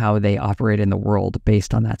rejecting how they operate in the world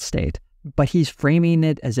based on that state. But he's framing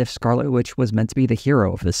it as if Scarlet Witch was meant to be the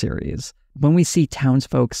hero of the series. When we see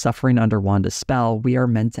townsfolk suffering under Wanda's spell, we are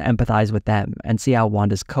meant to empathize with them and see how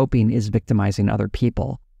Wanda's coping is victimizing other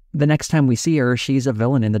people. The next time we see her, she's a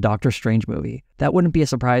villain in the Doctor Strange movie. That wouldn't be a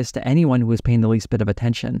surprise to anyone who was paying the least bit of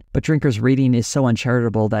attention, but Drinker's reading is so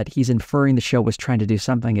uncharitable that he's inferring the show was trying to do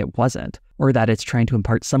something it wasn't, or that it's trying to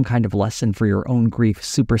impart some kind of lesson for your own grief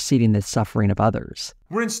superseding the suffering of others.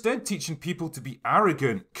 We're instead teaching people to be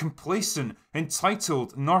arrogant, complacent,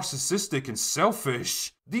 entitled, narcissistic, and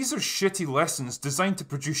selfish. These are shitty lessons designed to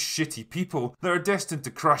produce shitty people that are destined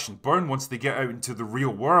to crash and burn once they get out into the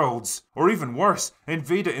real world. Or even worse,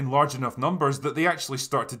 invade it in large enough numbers that they actually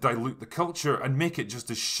start to dilute the culture and make it just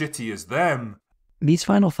as shitty as them. These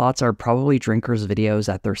final thoughts are probably Drinker's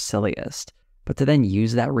videos at their silliest, but to then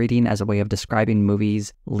use that reading as a way of describing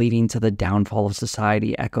movies leading to the downfall of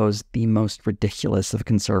society echoes the most ridiculous of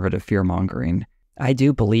conservative fear-mongering. I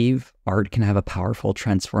do believe art can have a powerful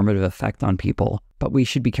transformative effect on people, but we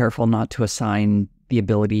should be careful not to assign the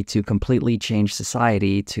ability to completely change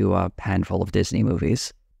society to a handful of Disney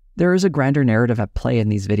movies. There is a grander narrative at play in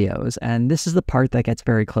these videos, and this is the part that gets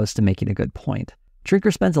very close to making a good point.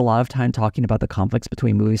 Drinker spends a lot of time talking about the conflicts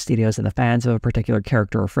between movie studios and the fans of a particular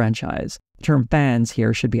character or franchise. The term fans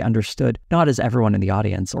here should be understood not as everyone in the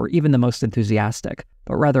audience, or even the most enthusiastic,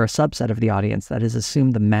 but rather a subset of the audience that has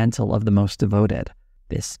assumed the mantle of the most devoted.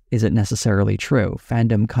 This isn't necessarily true.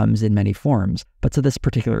 Fandom comes in many forms, but to this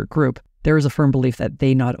particular group, there is a firm belief that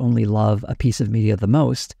they not only love a piece of media the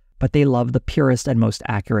most, but they love the purest and most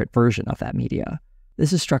accurate version of that media.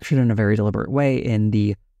 This is structured in a very deliberate way in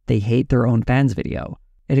the "they hate their own fans" video.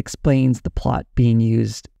 It explains the plot being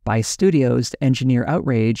used by studios to engineer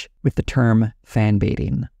outrage with the term fan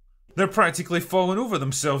baiting. They're practically falling over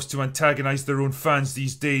themselves to antagonize their own fans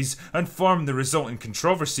these days and farm the resulting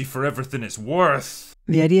controversy for everything it's worth.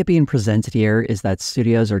 The idea being presented here is that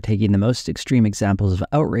studios are taking the most extreme examples of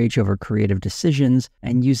outrage over creative decisions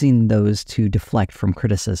and using those to deflect from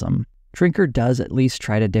criticism. Drinker does at least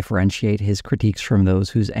try to differentiate his critiques from those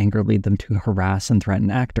whose anger lead them to harass and threaten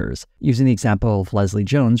actors, using the example of Leslie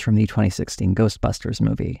Jones from the 2016 Ghostbusters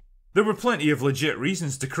movie. There were plenty of legit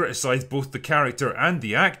reasons to criticize both the character and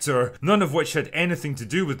the actor, none of which had anything to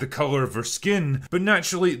do with the colour of her skin, but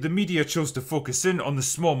naturally the media chose to focus in on the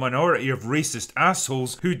small minority of racist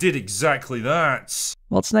assholes who did exactly that.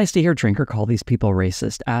 While it's nice to hear Drinker call these people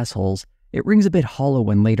racist assholes, it rings a bit hollow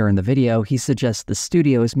when later in the video he suggests the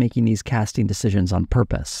studio is making these casting decisions on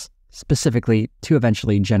purpose, specifically to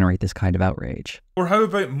eventually generate this kind of outrage. Or how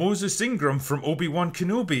about Moses Ingram from Obi-Wan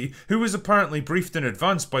Kenobi, who was apparently briefed in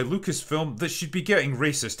advance by Lucasfilm that she'd be getting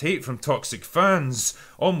racist hate from toxic fans,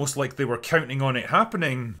 almost like they were counting on it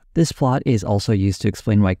happening. This plot is also used to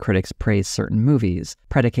explain why critics praise certain movies,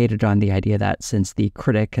 predicated on the idea that since the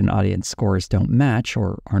critic and audience scores don't match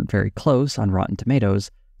or aren't very close on Rotten Tomatoes,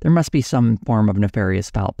 there must be some form of nefarious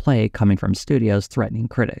foul play coming from studios threatening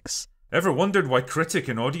critics. Ever wondered why critic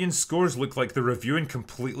and audience scores look like they're reviewing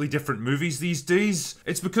completely different movies these days?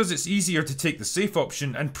 It's because it's easier to take the safe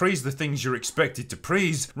option and praise the things you're expected to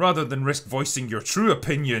praise, rather than risk voicing your true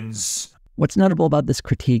opinions. What's notable about this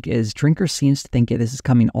critique is Drinker seems to think this is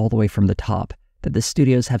coming all the way from the top, that the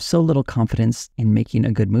studios have so little confidence in making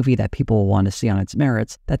a good movie that people will want to see on its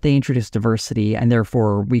merits, that they introduce diversity and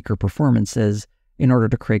therefore weaker performances in order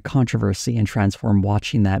to create controversy and transform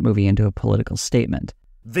watching that movie into a political statement.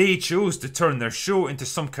 They chose to turn their show into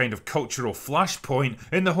some kind of cultural flashpoint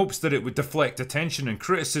in the hopes that it would deflect attention and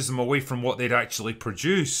criticism away from what they'd actually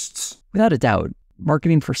produced. Without a doubt,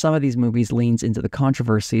 marketing for some of these movies leans into the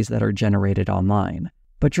controversies that are generated online.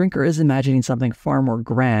 But Drinker is imagining something far more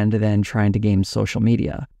grand than trying to game social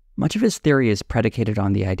media. Much of his theory is predicated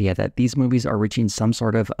on the idea that these movies are reaching some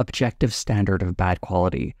sort of objective standard of bad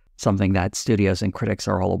quality, something that studios and critics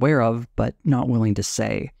are all aware of, but not willing to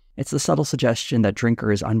say. It's the subtle suggestion that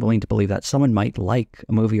Drinker is unwilling to believe that someone might like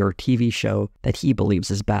a movie or TV show that he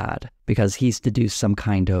believes is bad, because he's deduced some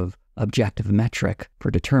kind of objective metric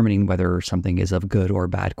for determining whether something is of good or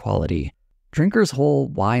bad quality. Drinker's whole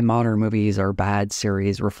why modern movies are bad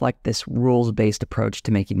series reflect this rules-based approach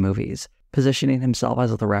to making movies, positioning himself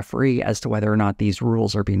as the referee as to whether or not these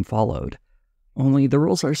rules are being followed. Only the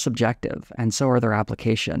rules are subjective, and so are their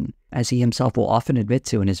application, as he himself will often admit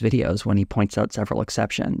to in his videos when he points out several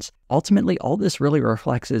exceptions. Ultimately, all this really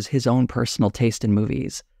reflects is his own personal taste in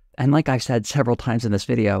movies. And like I've said several times in this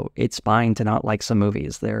video, it's fine to not like some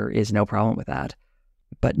movies, there is no problem with that.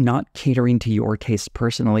 But not catering to your taste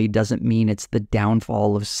personally doesn't mean it's the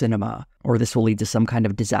downfall of cinema, or this will lead to some kind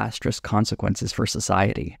of disastrous consequences for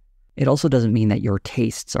society. It also doesn't mean that your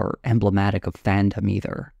tastes are emblematic of fandom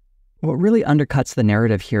either. What really undercuts the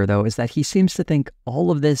narrative here, though, is that he seems to think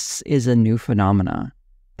all of this is a new phenomena,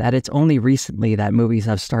 that it's only recently that movies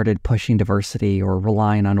have started pushing diversity or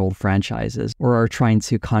relying on old franchises, or are trying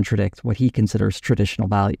to contradict what he considers traditional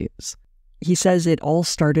values. He says it all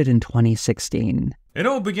started in 2016. It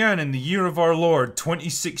all began in the year of our Lord,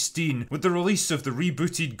 2016, with the release of the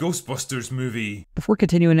rebooted Ghostbusters movie. Before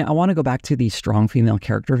continuing, I want to go back to the strong female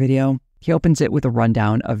character video. He opens it with a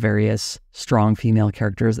rundown of various strong female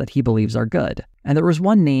characters that he believes are good. And there was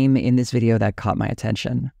one name in this video that caught my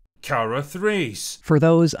attention. Cara Thrace. For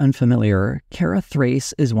those unfamiliar, Cara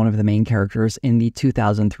Thrace is one of the main characters in the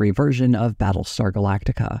 2003 version of Battlestar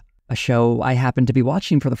Galactica, a show I happened to be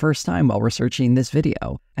watching for the first time while researching this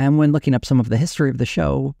video, and when looking up some of the history of the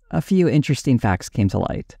show, a few interesting facts came to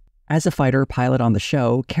light. As a fighter pilot on the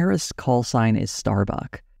show, Cara's call sign is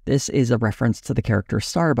Starbuck. This is a reference to the character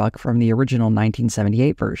Starbuck from the original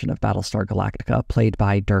 1978 version of Battlestar Galactica, played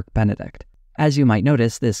by Dirk Benedict. As you might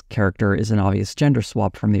notice, this character is an obvious gender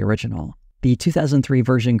swap from the original. The 2003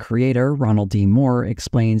 version creator, Ronald D. Moore,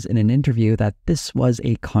 explains in an interview that this was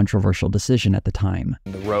a controversial decision at the time.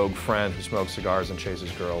 The rogue friend who smokes cigars and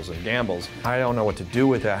chases girls and gambles. I don't know what to do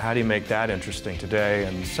with that. How do you make that interesting today?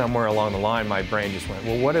 And somewhere along the line, my brain just went,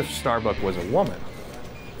 well, what if Starbuck was a woman?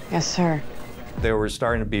 Yes, sir. There were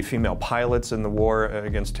starting to be female pilots in the war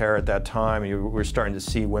against terror at that time. You were starting to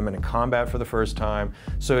see women in combat for the first time.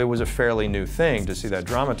 So it was a fairly new thing to see that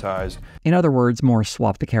dramatized. In other words, Moore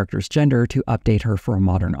swapped the character's gender to update her for a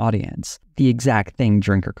modern audience. The exact thing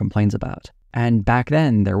Drinker complains about. And back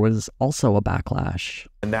then, there was also a backlash.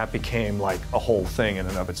 And that became like a whole thing in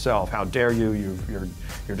and of itself. How dare you?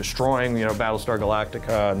 You're destroying, Battlestar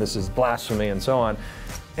Galactica, and this is blasphemy, and so on.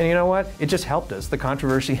 And you know what? It just helped us. The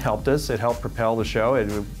controversy helped us. It helped propel the show. It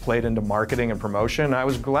played into marketing and promotion. I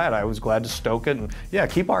was glad. I was glad to stoke it. And yeah,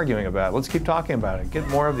 keep arguing about it. Let's keep talking about it. Get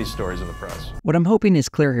more of these stories in the press. What I'm hoping is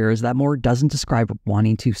clear here is that Moore doesn't describe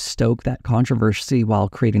wanting to stoke that controversy while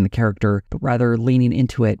creating the character, but rather leaning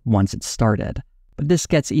into it once it started. But this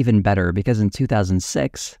gets even better because in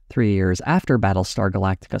 2006, 3 years after Battlestar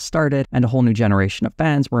Galactica started, and a whole new generation of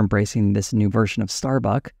fans were embracing this new version of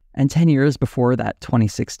Starbuck, and 10 years before that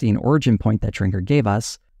 2016 origin point that Drinker gave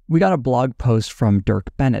us, we got a blog post from Dirk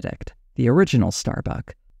Benedict, the original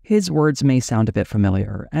Starbuck. His words may sound a bit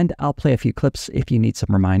familiar, and I'll play a few clips if you need some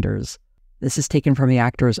reminders. This is taken from the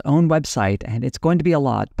actor's own website, and it's going to be a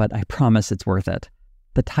lot, but I promise it's worth it.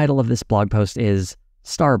 The title of this blog post is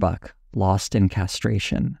Starbuck, Lost in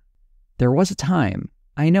Castration. There was a time,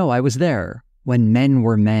 I know I was there, when men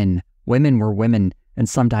were men, women were women, and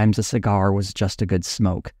sometimes a cigar was just a good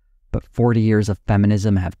smoke. But 40 years of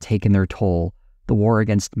feminism have taken their toll. The war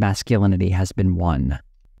against masculinity has been won.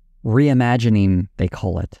 Reimagining, they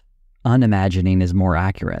call it. Unimagining is more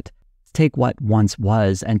accurate. Take what once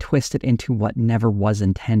was and twist it into what never was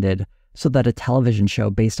intended, so that a television show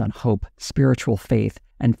based on hope, spiritual faith,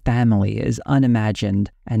 and family is unimagined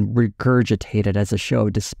and regurgitated as a show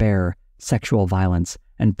of despair, sexual violence,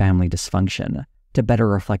 and family dysfunction, to better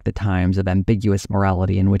reflect the times of ambiguous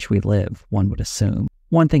morality in which we live, one would assume.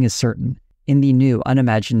 One thing is certain. In the new,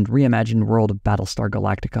 unimagined, reimagined world of Battlestar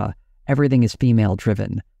Galactica, everything is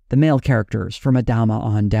female-driven. The male characters, from Adama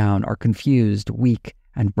on down, are confused, weak,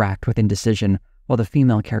 and racked with indecision, while the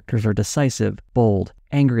female characters are decisive, bold,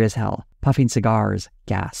 angry as hell, puffing cigars,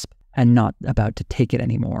 gasp, and not about to take it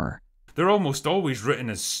anymore. They're almost always written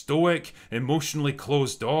as stoic, emotionally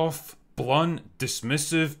closed off, blunt,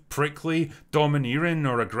 dismissive, prickly, domineering,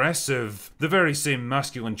 or aggressive. The very same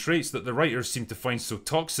masculine traits that the writers seem to find so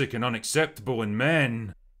toxic and unacceptable in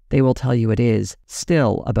men. They will tell you it is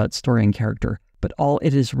still about story and character, but all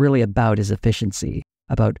it is really about is efficiency,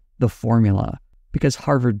 about the formula. Because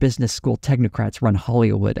Harvard Business School technocrats run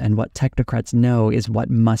Hollywood, and what technocrats know is what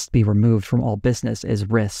must be removed from all business is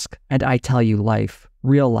risk. And I tell you, life,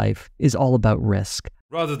 real life, is all about risk.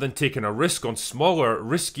 Rather than taking a risk on smaller,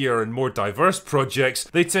 riskier and more diverse projects,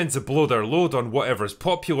 they tend to blow their load on whatever's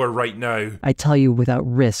popular right now. I tell you, without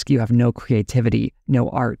risk, you have no creativity, no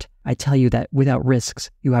art. I tell you that without risks,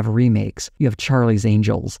 you have remakes. You have Charlie's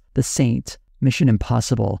Angels, The Saint, Mission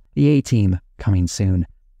Impossible, The A-Team, coming soon,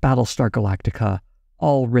 Battlestar Galactica,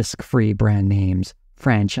 all risk-free brand names,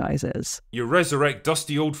 franchises. You resurrect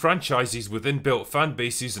dusty old franchises with inbuilt fan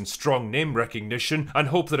bases and strong name recognition and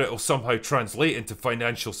hope that it'll somehow translate into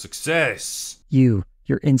financial success. You,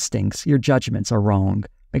 your instincts, your judgments are wrong.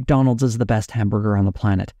 McDonald's is the best hamburger on the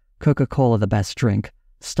planet. Coca-Cola the best drink.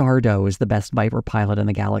 Stardow is the best Viper pilot in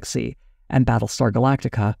the galaxy. And Battlestar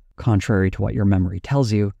Galactica, contrary to what your memory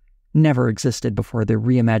tells you, never existed before the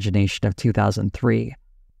reimagination of 2003.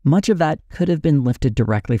 Much of that could have been lifted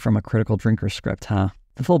directly from a Critical Drinker script, huh?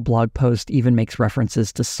 The full blog post even makes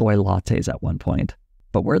references to soy lattes at one point.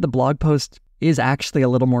 But where the blog post is actually a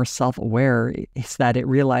little more self-aware is that it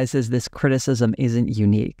realizes this criticism isn't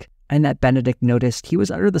unique, and that Benedict noticed he was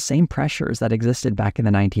under the same pressures that existed back in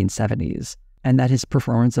the 1970s, and that his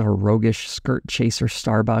performance of a roguish skirt chaser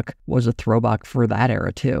Starbuck was a throwback for that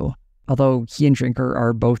era too. Although he and Drinker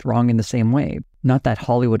are both wrong in the same way. Not that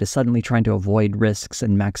Hollywood is suddenly trying to avoid risks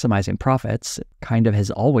and maximizing profits. It kind of has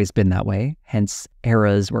always been that way, hence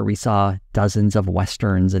eras where we saw dozens of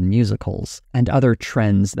westerns and musicals, and other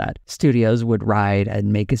trends that studios would ride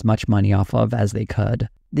and make as much money off of as they could.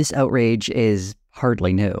 This outrage is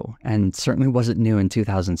hardly new, and certainly wasn't new in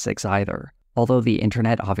 2006 either. Although the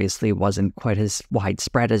internet obviously wasn't quite as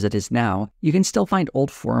widespread as it is now, you can still find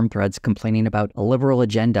old forum threads complaining about a liberal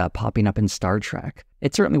agenda popping up in Star Trek.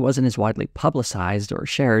 It certainly wasn't as widely publicized or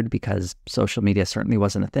shared because social media certainly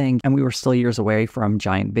wasn't a thing, and we were still years away from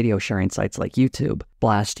giant video sharing sites like YouTube,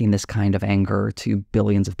 blasting this kind of anger to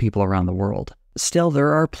billions of people around the world. Still,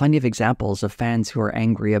 there are plenty of examples of fans who are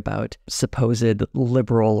angry about supposed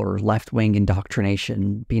liberal or left-wing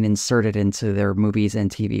indoctrination being inserted into their movies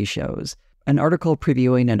and TV shows. An article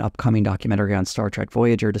previewing an upcoming documentary on Star Trek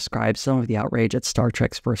Voyager describes some of the outrage at Star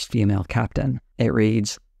Trek's first female captain. It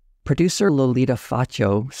reads, producer Lolita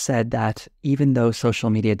Faccio said that even though social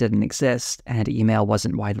media didn't exist and email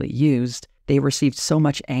wasn't widely used, they received so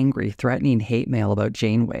much angry, threatening hate mail about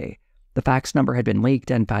Janeway. The fax number had been leaked,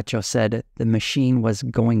 and Faccio said the machine was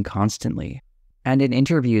going constantly. And in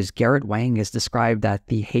interviews, Garrett Wang has described that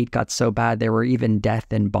the hate got so bad there were even death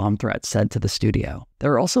and bomb threats sent to the studio.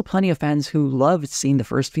 There are also plenty of fans who loved seeing the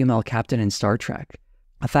first female captain in Star Trek,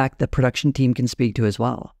 a fact the production team can speak to as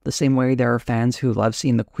well. The same way there are fans who love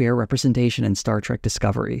seeing the queer representation in Star Trek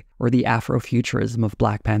Discovery, or the Afrofuturism of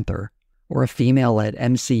Black Panther, or a female-led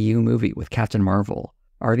MCU movie with Captain Marvel.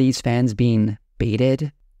 Are these fans being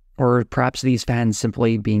baited? Or perhaps these fans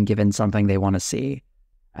simply being given something they want to see?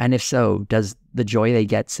 And if so, does the joy they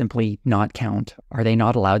get simply not count? Are they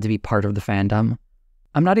not allowed to be part of the fandom?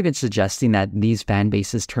 I'm not even suggesting that these fan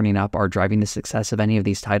bases turning up are driving the success of any of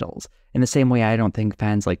these titles. In the same way, I don't think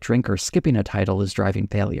fans like Drinker skipping a title is driving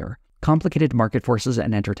failure. Complicated market forces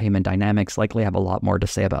and entertainment dynamics likely have a lot more to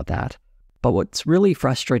say about that. But what's really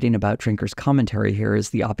frustrating about Drinker's commentary here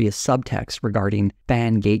is the obvious subtext regarding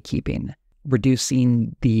fan gatekeeping,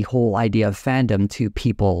 reducing the whole idea of fandom to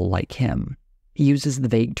people like him. He uses the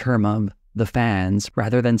vague term of the fans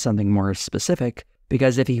rather than something more specific,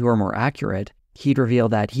 because if he were more accurate, he'd reveal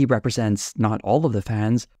that he represents not all of the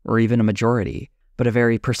fans, or even a majority, but a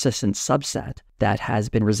very persistent subset that has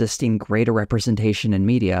been resisting greater representation in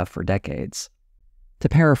media for decades. To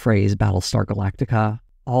paraphrase Battlestar Galactica,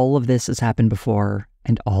 all of this has happened before,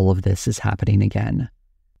 and all of this is happening again.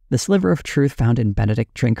 The sliver of truth found in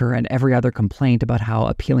Benedict Drinker and every other complaint about how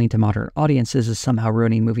appealing to modern audiences is somehow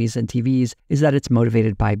ruining movies and TVs is that it's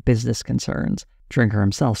motivated by business concerns. Drinker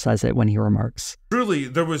himself says it when he remarks, "Truly,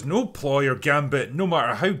 there was no ploy or gambit, no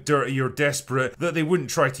matter how dirty or desperate, that they wouldn't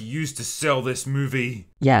try to use to sell this movie."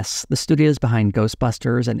 Yes, the studios behind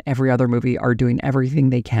Ghostbusters and every other movie are doing everything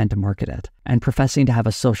they can to market it, and professing to have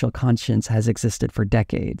a social conscience has existed for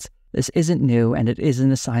decades. This isn't new, and it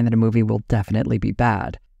isn't a sign that a movie will definitely be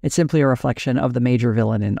bad. It's simply a reflection of the major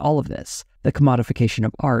villain in all of this. The commodification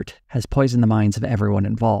of art has poisoned the minds of everyone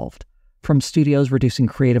involved. From studios reducing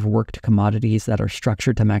creative work to commodities that are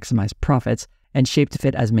structured to maximize profits and shaped to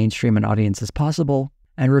fit as mainstream an audience as possible,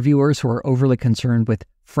 and reviewers who are overly concerned with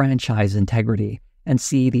franchise integrity and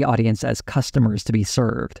see the audience as customers to be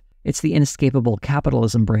served. It's the inescapable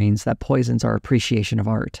capitalism brains that poisons our appreciation of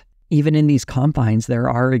art. Even in these confines, there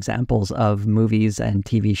are examples of movies and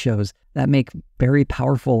TV shows that make very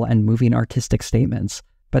powerful and moving artistic statements.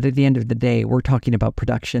 But at the end of the day, we're talking about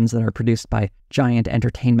productions that are produced by giant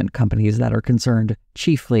entertainment companies that are concerned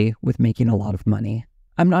chiefly with making a lot of money.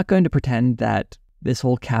 I'm not going to pretend that this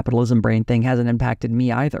whole capitalism brain thing hasn't impacted me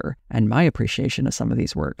either, and my appreciation of some of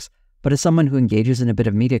these works. But as someone who engages in a bit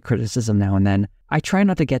of media criticism now and then, I try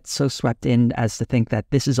not to get so swept in as to think that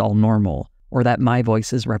this is all normal, or that my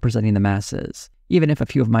voice is representing the masses, even if a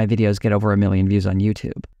few of my videos get over 1 million views on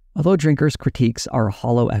YouTube. Although Drinker's critiques are a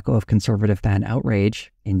hollow echo of conservative fan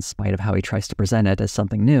outrage, in spite of how he tries to present it as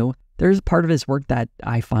something new, there's a part of his work that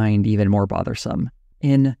I find even more bothersome.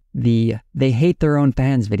 In the "They Hate Their Own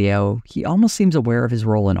Fans" video, he almost seems aware of his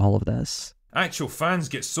role in all of this. Actual fans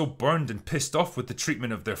get so burned and pissed off with the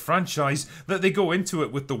treatment of their franchise that they go into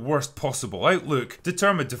it with the worst possible outlook,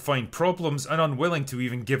 determined to find problems and unwilling to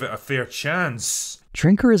even give it a fair chance.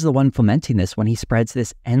 Drinker is the one fomenting this when he spreads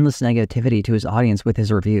this endless negativity to his audience with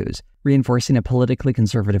his reviews, reinforcing a politically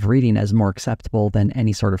conservative reading as more acceptable than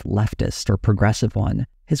any sort of leftist or progressive one.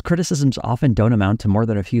 His criticisms often don't amount to more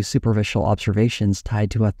than a few superficial observations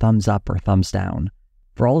tied to a thumbs up or thumbs down.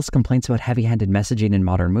 For all his complaints about heavy-handed messaging in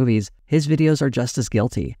modern movies, his videos are just as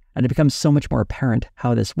guilty, and it becomes so much more apparent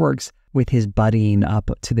how this works with his buddying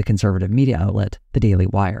up to the conservative media outlet, the Daily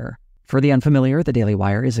Wire. For the unfamiliar, the Daily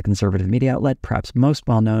Wire is a conservative media outlet perhaps most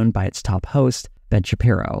well known by its top host, Ben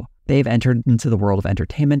Shapiro. They've entered into the world of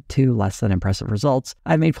entertainment to less than impressive results.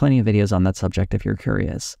 I've made plenty of videos on that subject if you're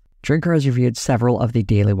curious. Drinker has reviewed several of the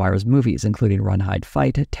Daily Wire's movies, including Run, Hide,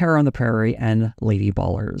 Fight, Terror on the Prairie, and Lady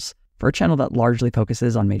Ballers. For a channel that largely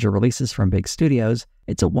focuses on major releases from big studios,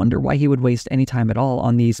 it's a wonder why he would waste any time at all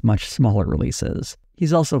on these much smaller releases.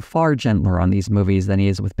 He's also far gentler on these movies than he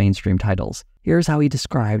is with mainstream titles. Here's how he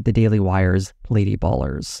described the Daily Wire's Lady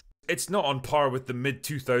Ballers. It's not on par with the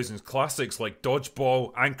mid-2000s classics like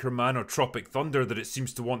Dodgeball, Anchorman or Tropic Thunder that it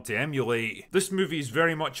seems to want to emulate. This movie is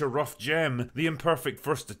very much a rough gem, the imperfect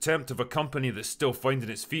first attempt of a company that's still finding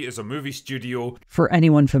its feet as a movie studio. For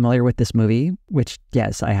anyone familiar with this movie, which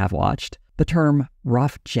yes, I have watched, the term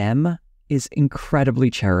rough gem is incredibly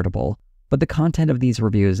charitable, but the content of these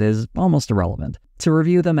reviews is almost irrelevant. To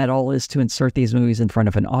review them at all is to insert these movies in front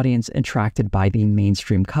of an audience attracted by the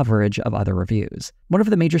mainstream coverage of other reviews. One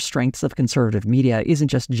of the major strengths of conservative media isn't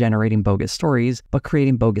just generating bogus stories, but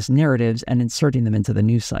creating bogus narratives and inserting them into the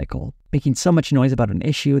news cycle, making so much noise about an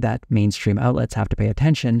issue that mainstream outlets have to pay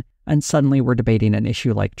attention, and suddenly we're debating an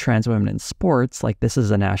issue like trans women in sports like this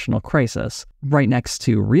is a national crisis, right next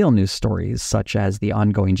to real news stories such as the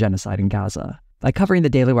ongoing genocide in Gaza. By covering the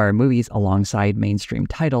Daily Wire movies alongside mainstream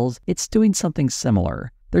titles, it's doing something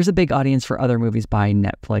similar. There's a big audience for other movies by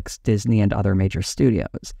Netflix, Disney, and other major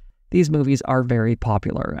studios. These movies are very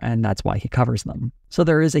popular, and that's why he covers them. So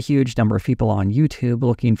there is a huge number of people on YouTube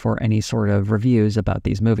looking for any sort of reviews about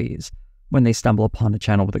these movies. When they stumble upon a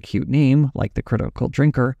channel with a cute name, like The Critical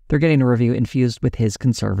Drinker, they're getting a review infused with his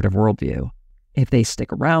conservative worldview. If they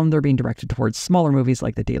stick around, they're being directed towards smaller movies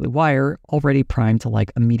like The Daily Wire, already primed to like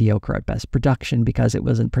a mediocre at best production because it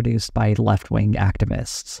wasn't produced by left-wing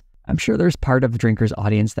activists. I'm sure there's part of Drinker's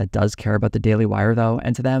audience that does care about The Daily Wire though,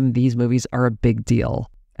 and to them, these movies are a big deal.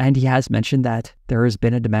 And he has mentioned that there has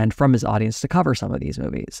been a demand from his audience to cover some of these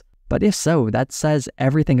movies. But if so, that says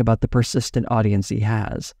everything about the persistent audience he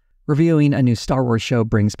has. Reviewing a new Star Wars show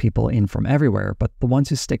brings people in from everywhere, but the ones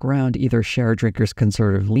who stick around either share Drinker's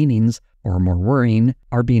conservative leanings, or more worrying,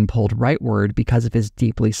 are being pulled rightward because of his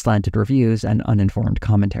deeply slanted reviews and uninformed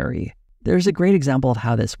commentary. There's a great example of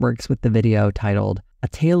how this works with the video titled A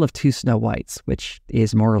Tale of Two Snow Whites, which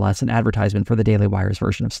is more or less an advertisement for the Daily Wire's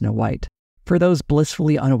version of Snow White. For those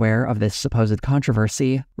blissfully unaware of this supposed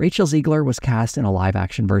controversy, Rachel Ziegler was cast in a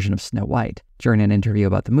live-action version of Snow White. During an interview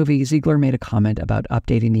about the movie, Ziegler made a comment about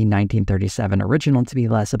updating the 1937 original to be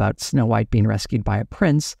less about Snow White being rescued by a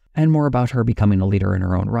prince, and more about her becoming a leader in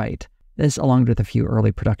her own right. This, along with a few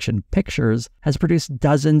early production pictures, has produced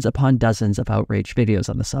dozens upon dozens of outraged videos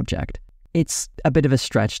on the subject. It's a bit of a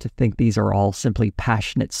stretch to think these are all simply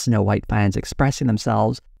passionate Snow White fans expressing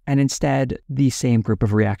themselves, and instead the same group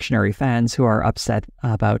of reactionary fans who are upset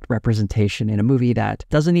about representation in a movie that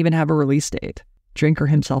doesn't even have a release date. Drinker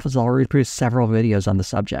himself has already produced several videos on the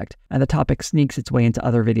subject, and the topic sneaks its way into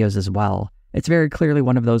other videos as well. It's very clearly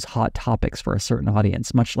one of those hot topics for a certain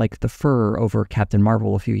audience, much like the furor over Captain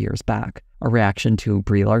Marvel a few years back, a reaction to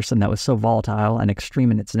Brie Larson that was so volatile and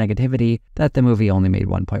extreme in its negativity that the movie only made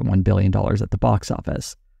 $1.1 billion at the box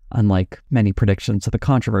office. Unlike many predictions of the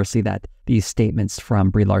controversy that these statements from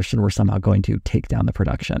Brie Larson were somehow going to take down the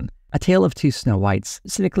production. A Tale of Two Snow Whites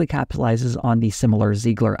cynically capitalizes on the similar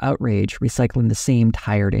Ziegler outrage, recycling the same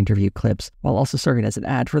tired interview clips while also serving as an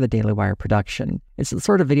ad for the Daily Wire production. It's the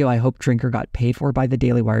sort of video I hope Drinker got paid for by the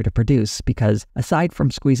Daily Wire to produce because, aside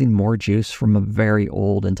from squeezing more juice from a very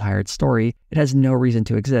old and tired story, it has no reason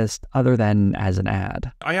to exist other than as an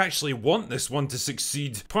ad. I actually want this one to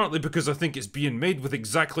succeed, partly because I think it's being made with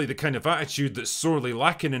exactly the kind of attitude that's sorely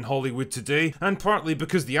lacking in Hollywood today, and partly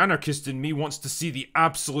because the anarchist in me wants to see the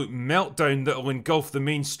absolute meltdown that'll engulf the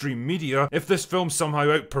mainstream media if this film somehow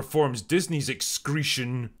outperforms Disney's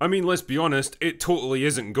excretion. I mean, let's be honest, it totally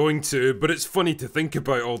isn't going to, but it's funny to think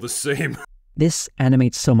about all the same. This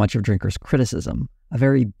animates so much of Drinker's criticism, a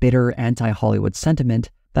very bitter anti-Hollywood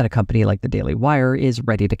sentiment that a company like the Daily Wire is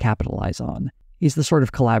ready to capitalize on. He's the sort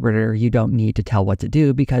of collaborator you don't need to tell what to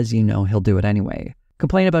do because you know he'll do it anyway.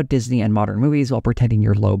 Complain about Disney and modern movies while pretending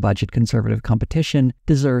your low-budget conservative competition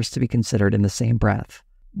deserves to be considered in the same breath.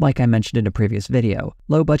 Like I mentioned in a previous video,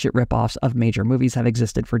 low-budget ripoffs of major movies have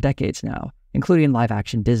existed for decades now, including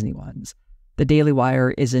live-action Disney ones. The Daily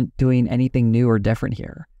Wire isn't doing anything new or different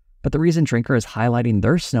here, but the reason Drinker is highlighting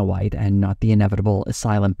their Snow White and not the inevitable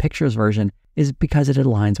Asylum Pictures version is because it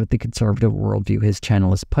aligns with the conservative worldview his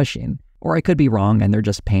channel is pushing. Or I could be wrong and they're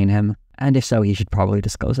just paying him, and if so, he should probably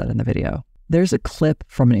disclose that in the video. There's a clip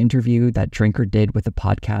from an interview that Drinker did with the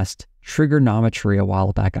podcast Trigonometry a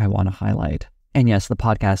while back I want to highlight. And yes, the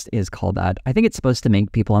podcast is called that. I think it's supposed to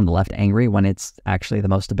make people on the left angry when it's actually the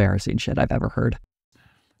most embarrassing shit I've ever heard.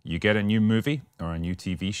 You get a new movie or a new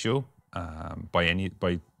TV show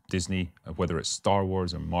by Disney, whether it's Star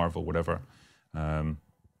Wars or Marvel, whatever,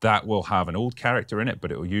 that will have an old character in it,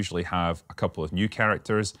 but it will usually have a couple of new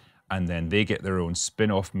characters, and then they get their own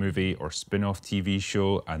spin-off movie or spin-off TV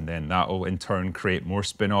show, and then that will in turn create more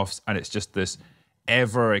spin-offs, and it's just this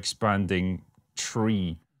ever-expanding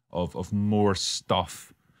tree of more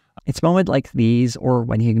stuff. It's moments like these, or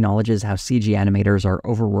when he acknowledges how CG animators are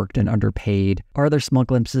overworked and underpaid, are there small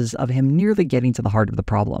glimpses of him nearly getting to the heart of the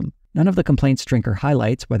problem. None of the complaints Drinker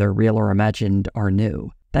highlights, whether real or imagined, are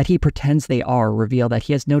new. That he pretends they are reveal that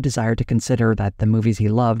he has no desire to consider that the movies he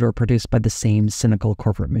loved were produced by the same cynical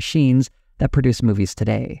corporate machines that produce movies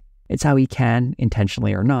today. It's how he can,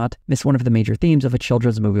 intentionally or not, miss one of the major themes of a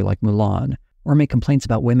children's movie like Mulan, or make complaints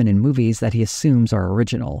about women in movies that he assumes are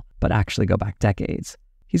original, but actually go back decades.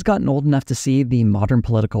 He's gotten old enough to see the modern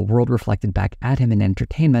political world reflected back at him in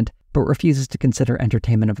entertainment, but refuses to consider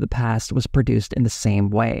entertainment of the past was produced in the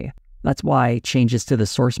same way. That's why changes to the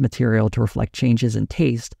source material to reflect changes in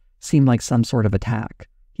taste seem like some sort of attack.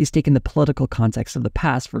 He's taken the political context of the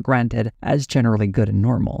past for granted as generally good and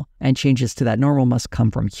normal, and changes to that normal must come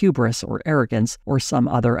from hubris or arrogance or some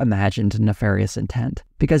other imagined nefarious intent.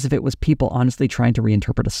 Because if it was people honestly trying to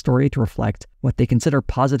reinterpret a story to reflect what they consider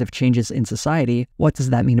positive changes in society, what does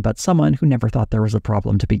that mean about someone who never thought there was a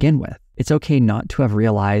problem to begin with? It's okay not to have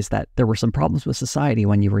realized that there were some problems with society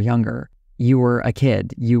when you were younger. You were a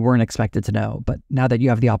kid, you weren't expected to know, but now that you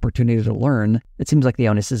have the opportunity to learn, it seems like the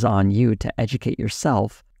onus is on you to educate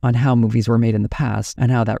yourself on how movies were made in the past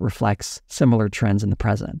and how that reflects similar trends in the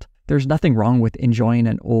present. There's nothing wrong with enjoying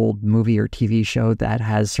an old movie or TV show that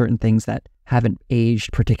has certain things that haven't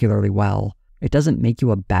aged particularly well. It doesn't make you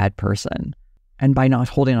a bad person. And by not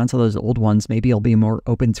holding on to those old ones, maybe you'll be more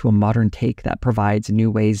open to a modern take that provides new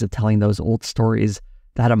ways of telling those old stories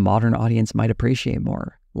that a modern audience might appreciate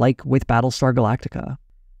more, like with Battlestar Galactica.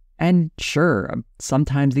 And sure,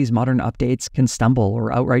 sometimes these modern updates can stumble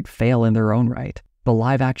or outright fail in their own right. The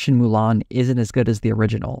live-action Mulan isn't as good as the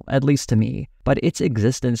original, at least to me, but its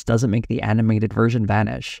existence doesn't make the animated version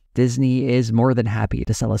vanish. Disney is more than happy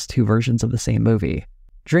to sell us two versions of the same movie.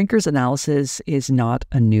 Drinker's analysis is not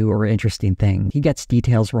a new or interesting thing. He gets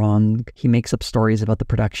details wrong, he makes up stories about the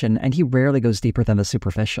production, and he rarely goes deeper than the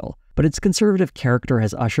superficial. But its conservative character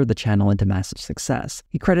has ushered the channel into massive success.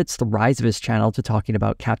 He credits the rise of his channel to talking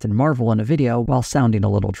about Captain Marvel in a video while sounding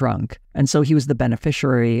a little drunk. And so he was the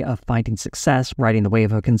beneficiary of finding success riding the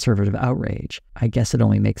wave of conservative outrage. I guess it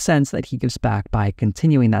only makes sense that he gives back by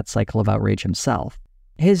continuing that cycle of outrage himself.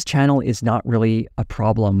 His channel is not really a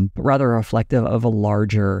problem, but rather reflective of a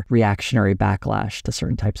larger reactionary backlash to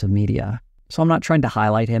certain types of media. So I'm not trying to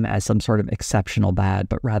highlight him as some sort of exceptional bad,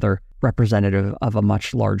 but rather representative of a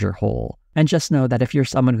much larger whole. And just know that if you're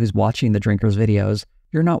someone who's watching the Drinker's videos,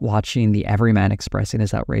 you're not watching the everyman expressing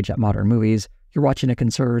his outrage at modern movies. You're watching a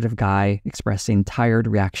conservative guy expressing tired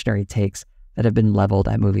reactionary takes that have been leveled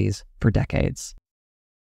at movies for decades.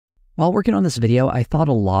 While working on this video, I thought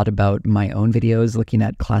a lot about my own videos looking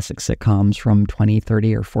at classic sitcoms from 20,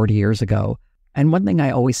 30, or 40 years ago. And one thing I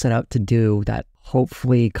always set out to do that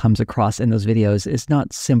hopefully comes across in those videos is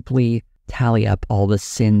not simply tally up all the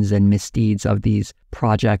sins and misdeeds of these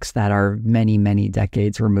projects that are many, many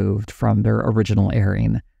decades removed from their original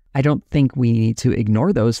airing. I don't think we need to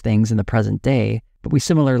ignore those things in the present day, but we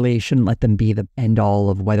similarly shouldn't let them be the end-all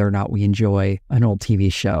of whether or not we enjoy an old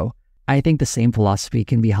TV show. I think the same philosophy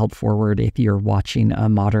can be held forward if you're watching a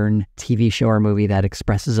modern TV show or movie that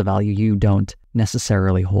expresses a value you don't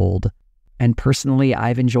necessarily hold. And personally,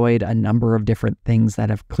 I've enjoyed a number of different things that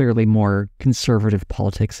have clearly more conservative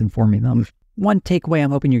politics informing them. One takeaway I'm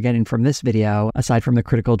hoping you're getting from this video, aside from the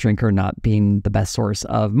critical drinker not being the best source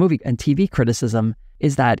of movie and TV criticism,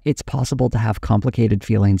 is that it's possible to have complicated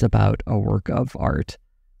feelings about a work of art.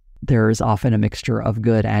 There's often a mixture of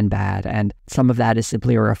good and bad, and some of that is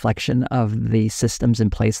simply a reflection of the systems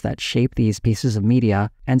in place that shape these pieces of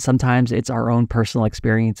media, and sometimes it's our own personal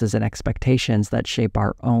experiences and expectations that shape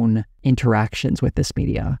our own interactions with this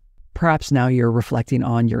media. Perhaps now you're reflecting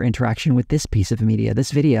on your interaction with this piece of media,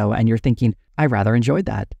 this video, and you're thinking, I rather enjoyed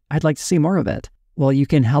that. I'd like to see more of it. Well, you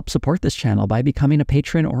can help support this channel by becoming a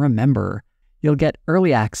patron or a member. You'll get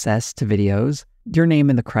early access to videos, your name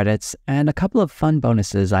in the credits, and a couple of fun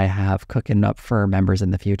bonuses I have cooking up for members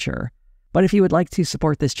in the future. But if you would like to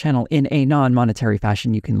support this channel in a non-monetary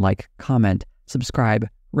fashion, you can like, comment, subscribe,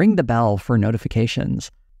 ring the bell for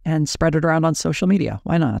notifications, and spread it around on social media.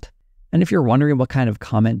 Why not? And if you're wondering what kind of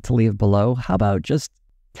comment to leave below, how about just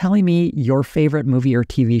telling me your favorite movie or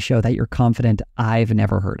TV show that you're confident I've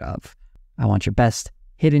never heard of? I want your best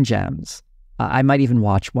hidden gems. I might even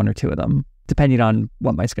watch one or two of them, depending on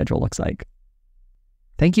what my schedule looks like.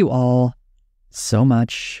 Thank you all so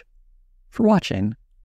much for watching.